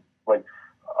from, like,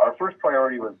 our first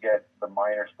priority was get the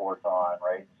minor sports on,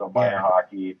 right? So minor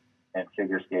hockey and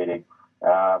figure skating.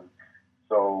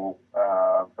 So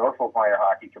Norfolk Minor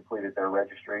Hockey completed their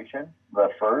registration, the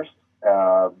first.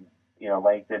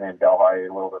 Langton and Delhi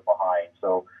a little bit behind.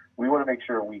 So we want to make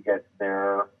sure we get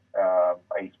their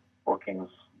ice bookings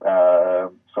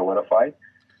solidified.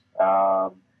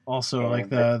 Also, like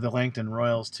the Langton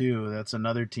Royals too. That's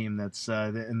another team that's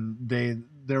and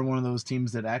they're one of those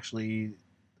teams that actually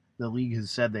the league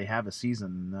has said they have a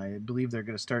season. I believe they're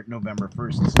going to start November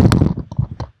 1st.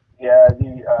 Yeah,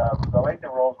 the Langton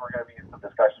Royals, we're going to be in some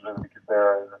discussions with them because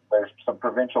there's some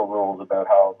provincial rules about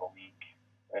how the league,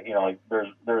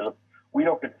 we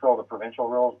don't control the provincial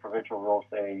rules. Provincial rules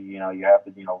say, you have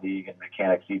to be in a league and they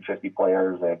can't exceed 50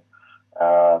 players. And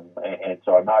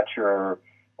so I'm not sure,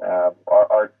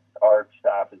 our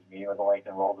staff is meeting with the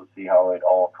Langton Royals to see how it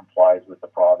all complies with the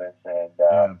province and,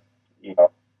 in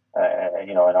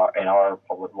our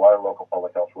local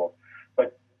public health rules.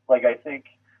 But like, I think,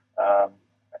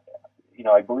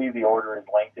 I believe the order is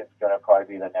Langton's going to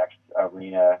probably be the next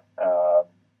arena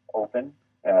open.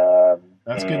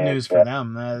 That's good news for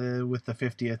them with the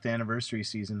 50th anniversary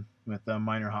season with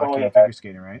minor hockey and figure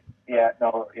skating, right?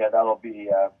 That'll be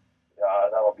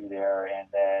there, and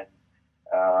then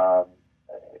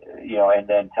and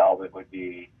then Talbot would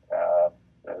be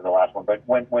the last one. But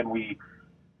when we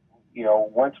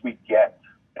once we get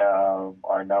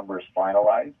our numbers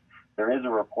finalized, there is a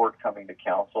report coming to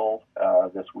council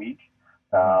this week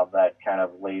that kind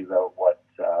of lays out what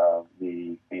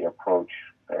the approach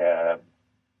is.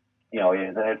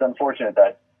 And it's unfortunate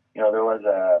that there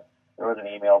was an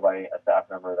email by a staff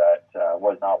member that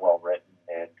was not well written,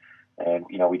 and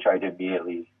we tried to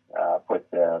immediately put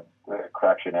the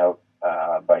correction out,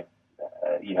 but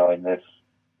in this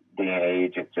day and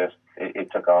age,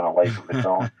 it took on a life of its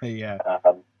own. Yeah.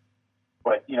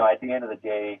 But at the end of the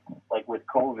day, like with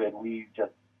COVID, we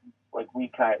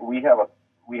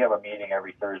have a meeting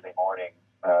every Thursday morning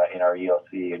in our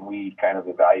ELC, and we kind of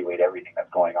evaluate everything that's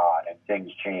going on, and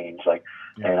things change.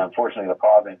 And unfortunately, the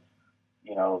province,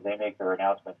 they make their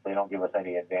announcements. They don't give us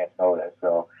any advance notice.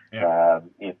 So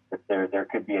there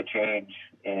could be a change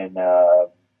in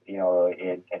how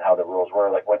the rules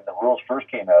were. Like when the rules first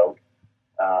came out,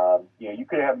 you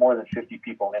could have more than 50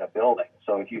 people in a building.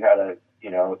 So if you had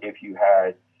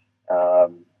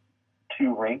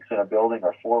two rinks in a building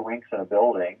or four rinks in a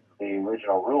building, the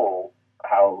original rule,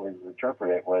 how it was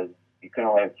interpreted, was you could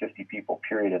only have 50 people,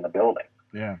 period, in the building.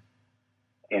 Yeah.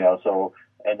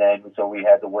 So we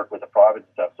had to work with the province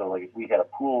and stuff. So like if we had a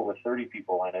pool with 30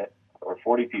 people in it or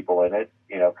 40 people in it,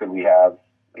 could we have,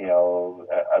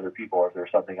 other people, or if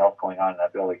there's something else going on in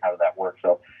that building, how did that work?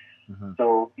 So,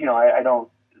 I don't,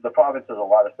 the province has a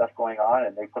lot of stuff going on,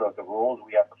 and they put out the rules.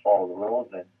 We have to follow the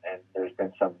rules, and there's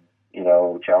been some,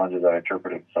 challenges on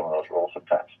interpreting some of those rules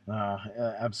sometimes.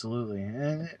 Absolutely.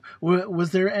 And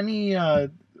was there any,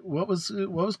 what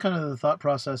was kind of the thought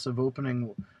process of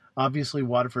opening? Obviously,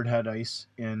 Waterford had ice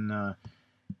in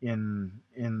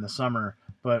the summer,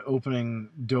 but opening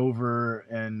Dover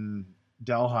and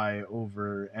Delhi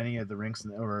over any of the rinks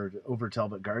or over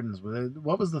Talbot Gardens,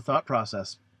 what was the thought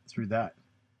process through that?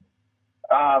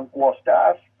 Well,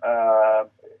 staff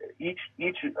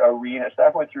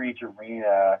went through each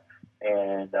arena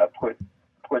and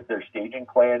put their staging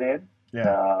plan in.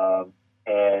 Yeah.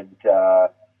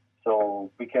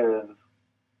 So because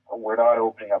we're not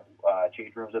opening up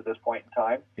change rooms at this point in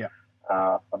time. Yeah.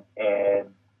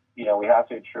 And we have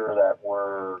to ensure that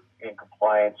we're in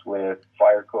compliance with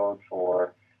fire code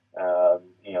for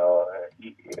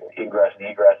ingress and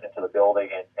egress into the building,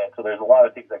 and so there's a lot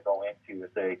of things that go into to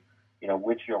say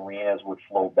which arenas would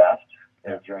flow best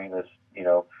during this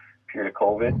period of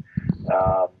COVID.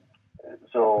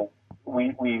 So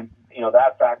we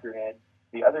that factored in.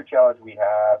 The other challenge we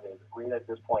have is right at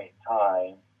this point in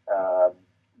time,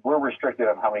 we're restricted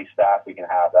on how many staff we can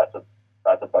have.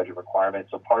 That's a budget requirement.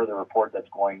 So part of the report that's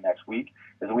going next week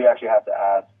is we actually have to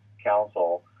ask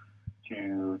council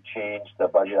to change the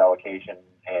budget allocation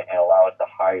and allow us to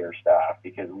hire staff,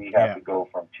 because we have to go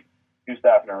from two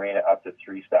staff in an arena up to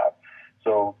 3 staff.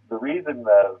 So the reason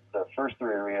the first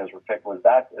 3 arenas were picked was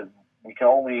that we can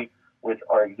only, with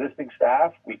our existing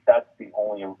staff, we can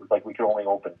only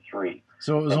open 3.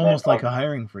 So it was almost like a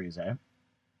hiring freeze, eh?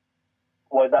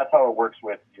 Well, that's how it works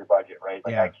with your budget, right?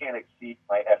 I can't exceed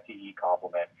my FTE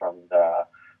complement from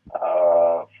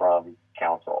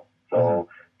council. So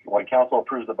when council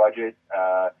approves the budget,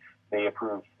 they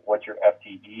approve what's your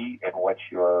FTE and what's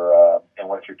your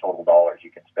total dollars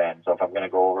you can spend. So if I'm going to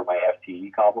go over my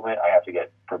FTE complement, I have to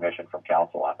get permission from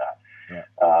council on that.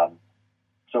 Yeah.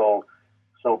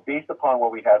 So based upon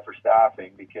what we had for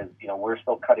staffing, because we're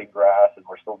still cutting grass and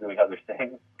we're still doing other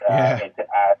things, and to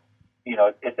add,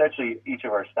 essentially each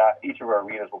of our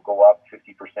arenas will go up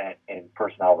 50% in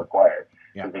personnel required.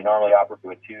 Because they normally operate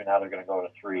with 2, now they're going to go to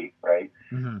 3, right?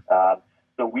 Mm-hmm.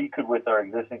 So we could, with our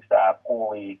existing staff,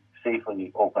 only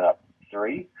safely open up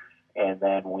 3, and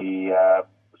then we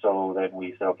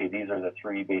said, okay, these are the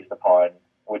 3 based upon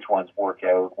which ones work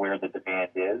out, where the demand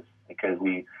is, because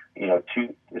we,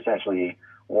 2 essentially,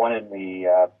 one on the,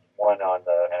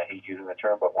 and I hate using the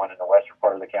term, but 1 in the western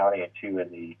part of the county and 2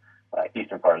 in the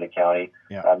eastern part of the county,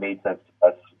 made sense to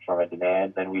us from a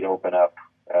demand. Then we'd open up,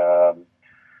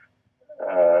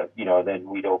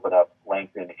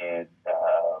 Langton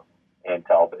and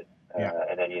Talbot,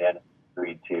 and then you'd end up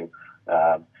agreed to.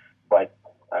 But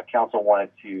council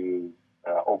wanted to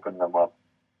open them up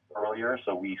earlier,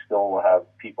 so we still will have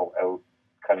people out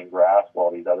cutting grass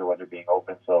while these other ones are being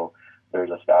open. So there's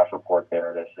a staff report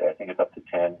there to say I think it's up to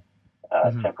 10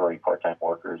 temporary part-time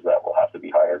workers that will have to be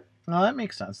hired. Well, that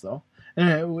makes sense, though.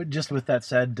 And just with that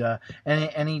said,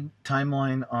 any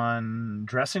timeline on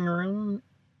dressing room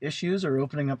issues or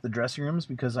opening up the dressing rooms?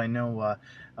 Because I know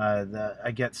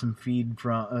I get some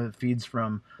feeds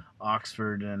from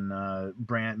Oxford and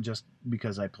Brant just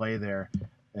because I play there.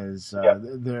 as Yeah.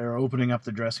 they're opening up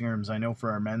the dressing rooms. I know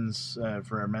for our men's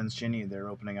shinny, they're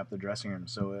opening up the dressing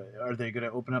rooms. So are they going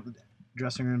to open up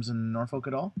dressing rooms in Norfolk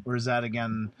at all, or is that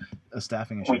again a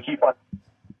staffing issue? We keep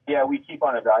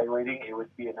on evaluating. It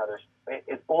would be another.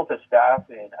 It's both a staff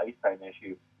and ice time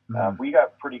issue. Mm-hmm. We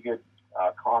got pretty good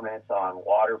comments on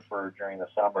Waterford during the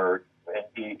summer, and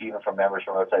even from members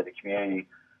from outside the community,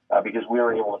 because we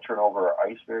were able to turn over our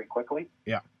ice very quickly.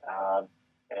 Yeah.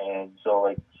 And so,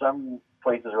 like, some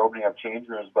places are opening up change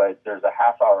rooms, but there's a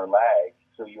half-hour lag,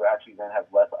 so you actually then have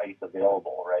less ice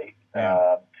available, right?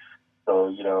 Yeah. So,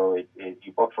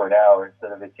 you book for an hour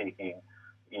instead of it taking,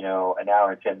 an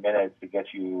hour and 10 minutes to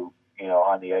get you,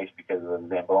 on the ice because of the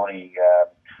Zamboni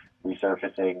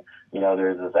resurfacing.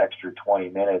 There's this extra 20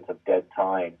 minutes of dead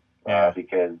time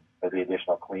because of the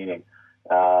additional cleaning.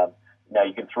 Now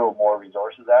you can throw more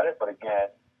resources at it, but again,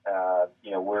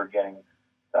 we're getting,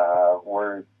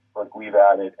 we've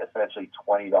added essentially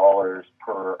 $20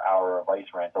 per hour of ice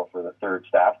rental for the third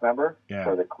staff member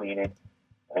for the cleaning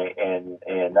and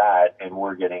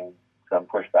we're getting some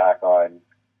pushback on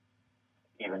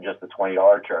even just the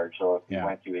 $20 charge. So if we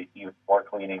went to even more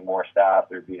cleaning, more staff,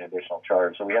 there'd be an additional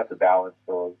charge. So we have to balance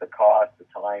those, the cost, the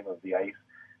time of the ice,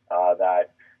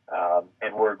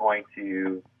 and we're going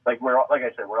to, like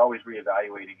I said, we're always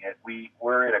reevaluating it.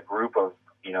 We're in a group of,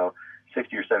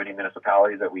 60 or 70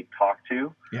 municipalities that we talk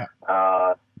to,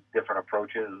 different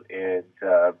approaches, and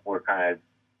we're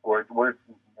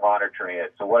monitoring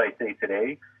it. So what I say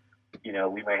today,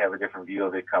 we may have a different view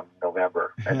of it come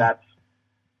November, and that's,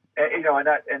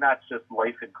 and that's just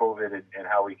life in COVID and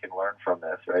how we can learn from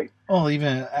this, right? Oh,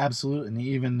 absolutely,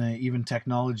 even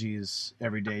technology is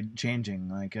every day changing.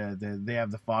 Like they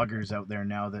have the foggers out there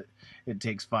now that it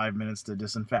takes 5 minutes to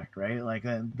disinfect, right? Like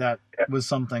that was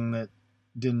something that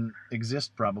didn't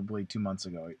exist probably 2 months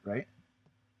ago, right?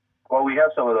 Well, we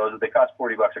have some of those. They cost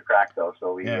 $40 a crack, though.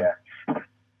 So we, and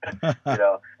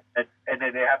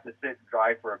then they have to sit and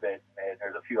dry for a bit, and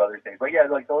there's a few other things. But yeah,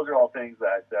 like those are all things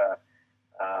that,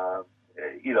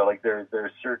 like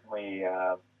there's certainly,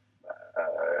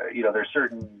 there's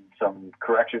some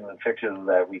corrections and fixes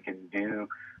that we can do,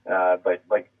 but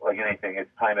like anything,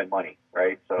 it's time and money,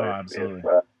 right? So absolutely.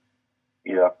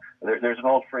 There's an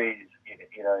old phrase,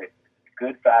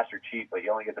 good, fast, or cheap, but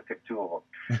you only get to pick two of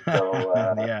them. So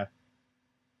yeah,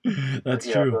 that's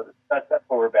true. So that's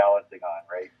what we're balancing on,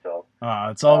 right? So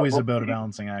it's always about a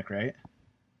balancing act, right?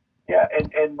 Yeah,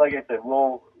 and like I said,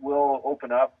 we'll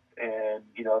open up, and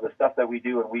the stuff that we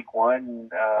do in week one,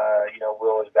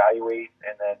 we'll evaluate,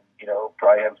 and then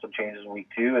probably have some changes in week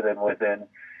two, and then within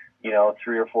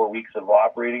 3 or 4 weeks of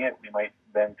operating it, we might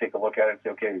then take a look at it and say,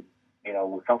 okay,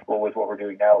 we're comfortable with what we're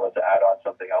doing now. Let's add on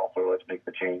something else, or let's make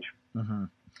the change. Mm-hmm.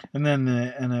 And then,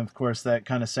 and of course, that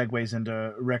kind of segues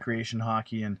into recreation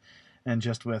hockey, and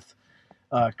just with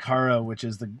CARA, which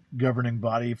is the governing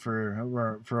body for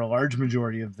a large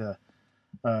majority of the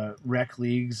rec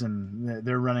leagues, and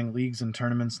they're running leagues and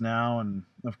tournaments now. And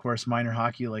of course, minor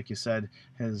hockey, like you said,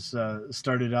 has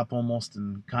started up almost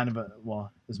in kind of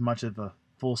as much of a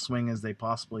full swing as they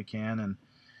possibly can,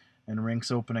 and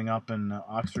rinks opening up in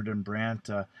Oxford and Brant.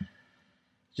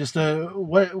 Just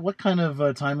what kind of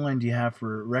timeline do you have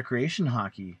for recreation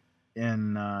hockey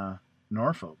in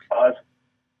Norfolk?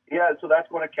 Yeah, so that's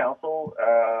going to council.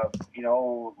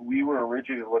 We were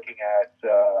originally looking at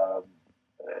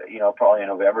probably a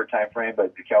November timeframe,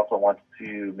 but the council wants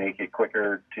to make it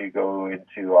quicker to go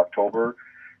into October.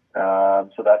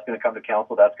 So that's going to come to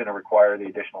council. That's going to require the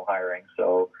additional hiring.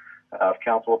 So if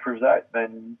council approves that,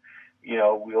 then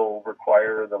we'll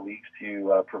require the leagues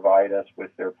to provide us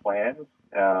with their plans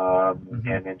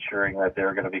and ensuring that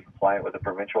they're going to be compliant with the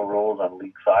provincial rules on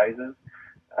league sizes.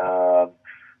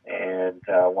 And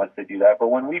once they do that, but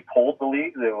when we pulled the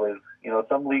leagues, it was,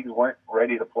 some leagues weren't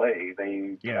ready to play.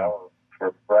 They, for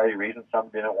a variety of reasons, some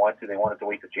didn't want to. They wanted to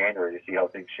wait till January to see how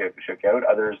things shook out.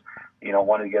 Others,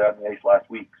 wanted to get on the ice last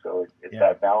week. So it's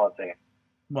that balancing.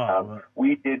 Wow.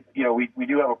 We did, we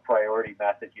do have a priority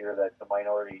method here that the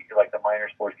minority, like the minor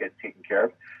sports, get taken care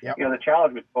of. Yep. The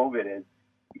challenge with COVID is,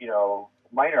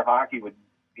 minor hockey would,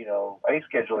 ice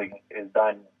scheduling is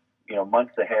done,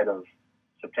 months ahead of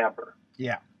September.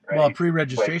 Yeah. Right? Well,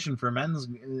 pre-registration for men's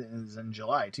is in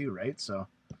July too, right? So.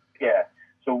 Yeah.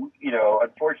 So,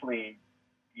 unfortunately,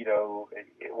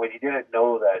 when you didn't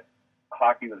know that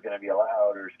hockey was going to be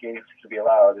allowed or skating was going to be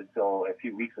allowed until a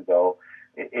few weeks ago,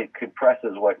 it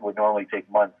compresses what would normally take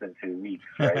months into weeks,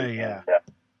 right? Yeah.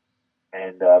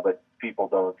 But people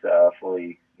don't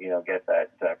fully, get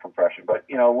that compression. But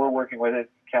we're working with it.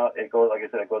 It goes, like I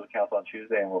said, it goes to council on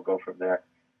Tuesday, and we'll go from there.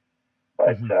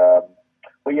 But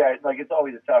but yeah, like it's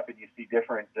always a tough, and you see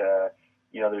different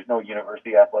there's no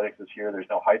university athletics this year. There's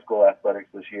no high school athletics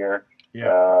this year.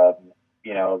 Yeah.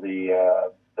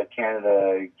 The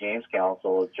Canada Games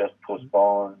Council just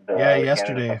postponed.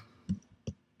 Yesterday.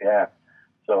 Yeah.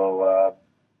 So,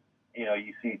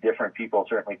 you see different people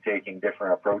certainly taking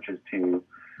different approaches to,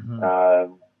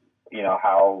 how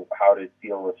to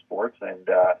deal with sports. And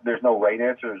there's no right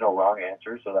answer. There's no wrong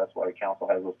answer. So that's why council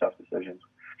has those tough decisions.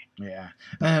 Yeah.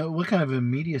 What kind of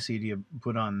immediacy do you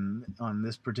put on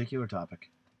this particular topic?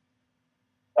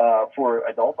 For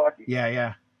adult hockey?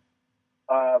 Yeah.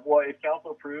 Well, if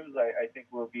council approves, I think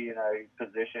we'll be in a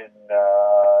position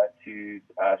to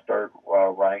start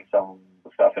running some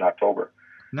stuff in October.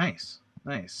 Nice.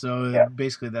 So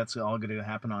basically that's all going to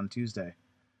happen on Tuesday.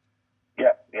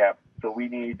 Yeah. So we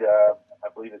need, I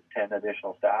believe it's 10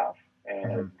 additional staff.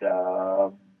 And,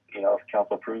 if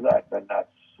council approves that, then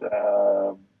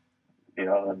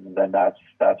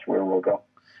that's where we'll go.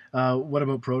 What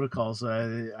about protocols?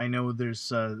 I know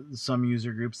there's some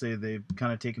user groups, they've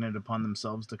kind of taken it upon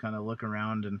themselves to kind of look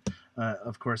around, and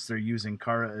of course they're using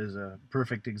Cara as a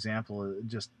perfect example,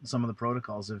 just some of the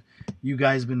protocols. Have you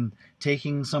guys been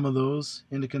taking some of those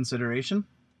into consideration?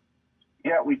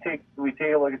 Yeah, we take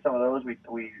a look at some of those. We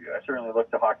certainly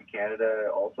look to Hockey Canada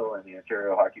also and the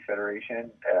Ontario Hockey Federation,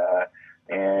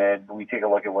 and we take a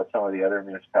look at what some of the other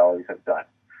municipalities have done.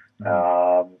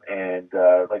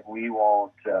 We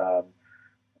won't,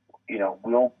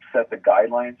 we'll set the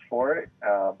guidelines for it,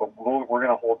 but we're going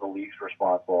to hold the leagues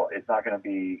responsible. It's not going to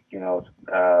be,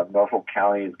 Norfolk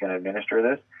County is going to administer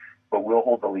this, but we'll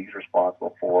hold the leagues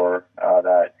responsible for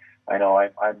that. I know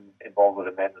I'm involved with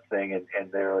a men's thing,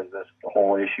 and there was this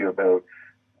whole issue about,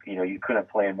 you couldn't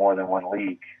play in more than one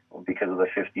league because of the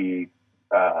 50,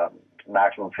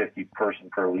 maximum 50 person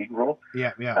per league rule.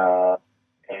 Yeah.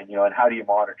 And how do you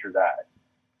monitor that?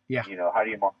 Yeah. How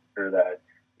do you monitor that?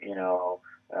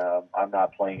 I'm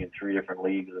not playing in 3 different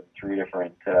leagues and 3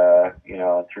 different,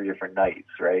 3 different nights,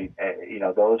 right? And,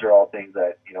 those are all things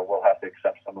that, we'll have to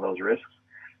accept some of those risks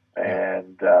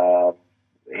and go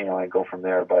from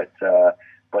there. But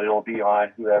it'll be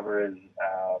on whoever is,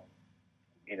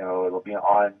 it'll be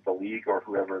on the league or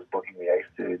whoever is booking the ice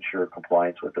to ensure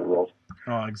compliance with the rules.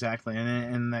 Oh, exactly.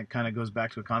 And that kind of goes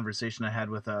back to a conversation I had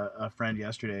with a friend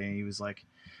yesterday. And he was like,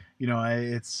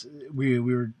 we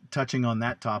were touching on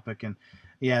that topic, and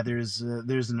yeah, there's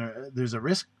a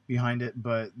risk behind it,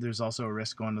 but there's also a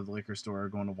risk going to the liquor store or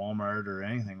going to Walmart or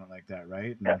anything like that,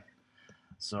 right? Yeah.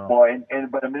 So. Well,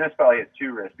 but a municipality has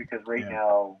 2 risks because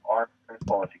now our insurance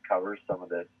policy covers some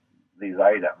of these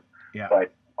items. Yeah.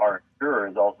 But our insurer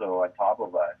is also on top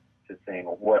of us to saying,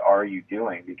 well, what are you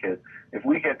doing? Because if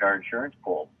we get our insurance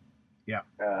pulled,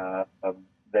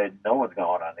 then no one's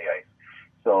going on the ice.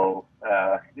 So,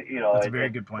 that's a very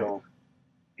good point. So,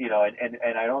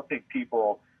 and I don't think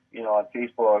people, on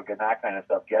Facebook and that kind of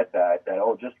stuff get that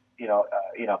just,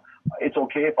 it's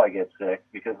okay if I get sick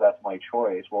because that's my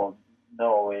choice. Well,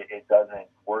 no, it doesn't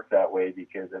work that way,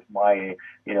 because if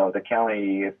the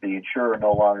county, if the insurer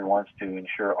no longer wants to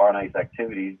insure on-ice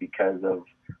activities because of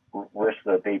risks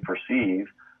that they perceive,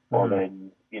 well,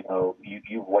 then,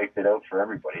 you've wiped it out for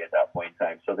everybody at that point in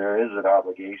time. So there is an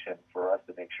obligation for us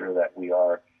to make sure that we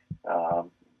are,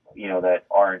 that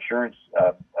our insurance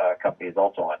company is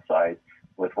also on side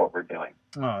with what we're doing.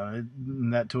 Oh,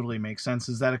 that totally makes sense.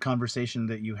 Is that a conversation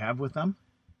that you have with them?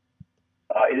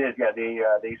 It is, yeah. They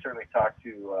certainly talk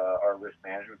to our risk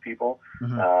management people.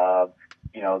 And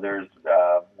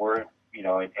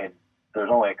there's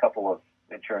only a couple of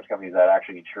insurance companies that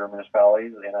actually insure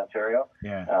municipalities in Ontario.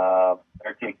 Yeah.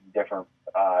 They're taking different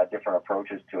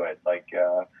approaches to it. Like,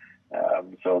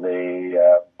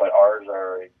 but ours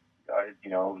are,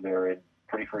 they're in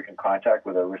pretty frequent contact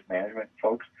with our risk management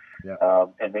folks. Yeah.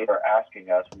 And they are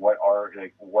asking us,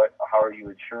 how are you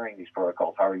insuring these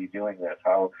protocols? How are you doing this?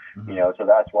 So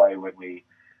that's why when we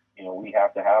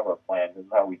have to have a plan. This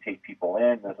is how we take people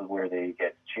in. This is where they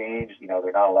get changed.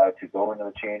 They're not allowed to go into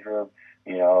the change room.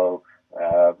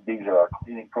 These are our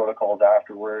cleaning protocols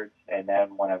afterwards. And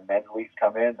then when a men's leagues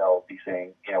come in, they'll be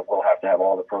saying, we'll have to have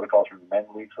all the protocols from the men's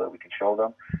league so that we can show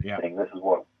them. Yeah. Saying this is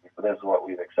what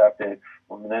we've accepted.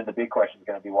 And then the big question is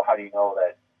going to be, well, how do you know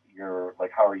that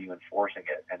how are you enforcing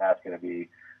it? And that's going to be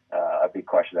a big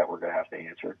question that we're going to have to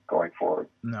answer going forward.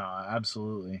 No,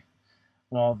 absolutely.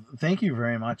 Well, thank you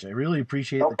very much. I really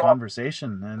appreciate the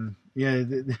conversation. And yeah,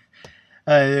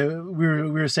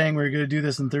 we were saying we were going to do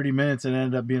this in 30 minutes and it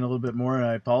ended up being a little bit more. And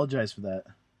I apologize for that.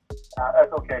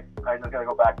 That's okay. I just got to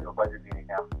go back to the budget meeting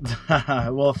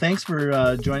now. Well, thanks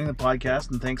for joining the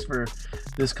podcast, and thanks for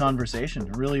this conversation.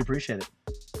 I really appreciate it.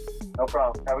 No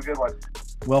problem. Have a good one.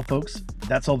 Well, folks,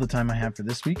 That's all the time I have for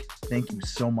this week. Thank you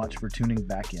so much for tuning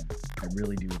back in. I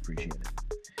really do appreciate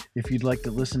it. If you'd like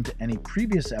to listen to any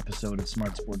previous episode of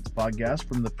Smart Sports Podcast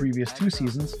from the previous 2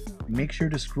 seasons, make sure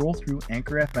to scroll through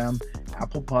Anchor FM,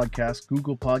 Apple Podcasts,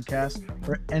 Google Podcasts,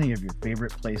 or any of your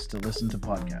favorite place to listen to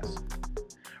podcasts.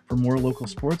 For more local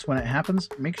sports when it happens,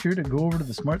 make sure to go over to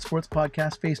the Smart Sports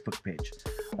Podcast Facebook page.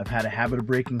 I've had a habit of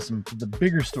breaking some of the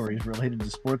bigger stories related to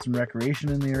sports and recreation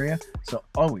in the area, so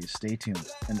always stay tuned.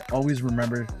 And always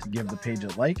remember to give the page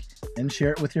a like and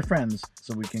share it with your friends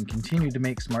so we can continue to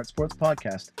make Smart Sports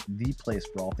Podcast the place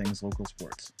for all things local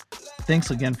sports.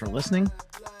 Thanks again for listening.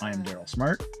 I am Daryl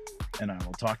Smart, and I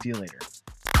will talk to you later.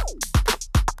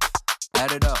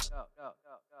 Add it up.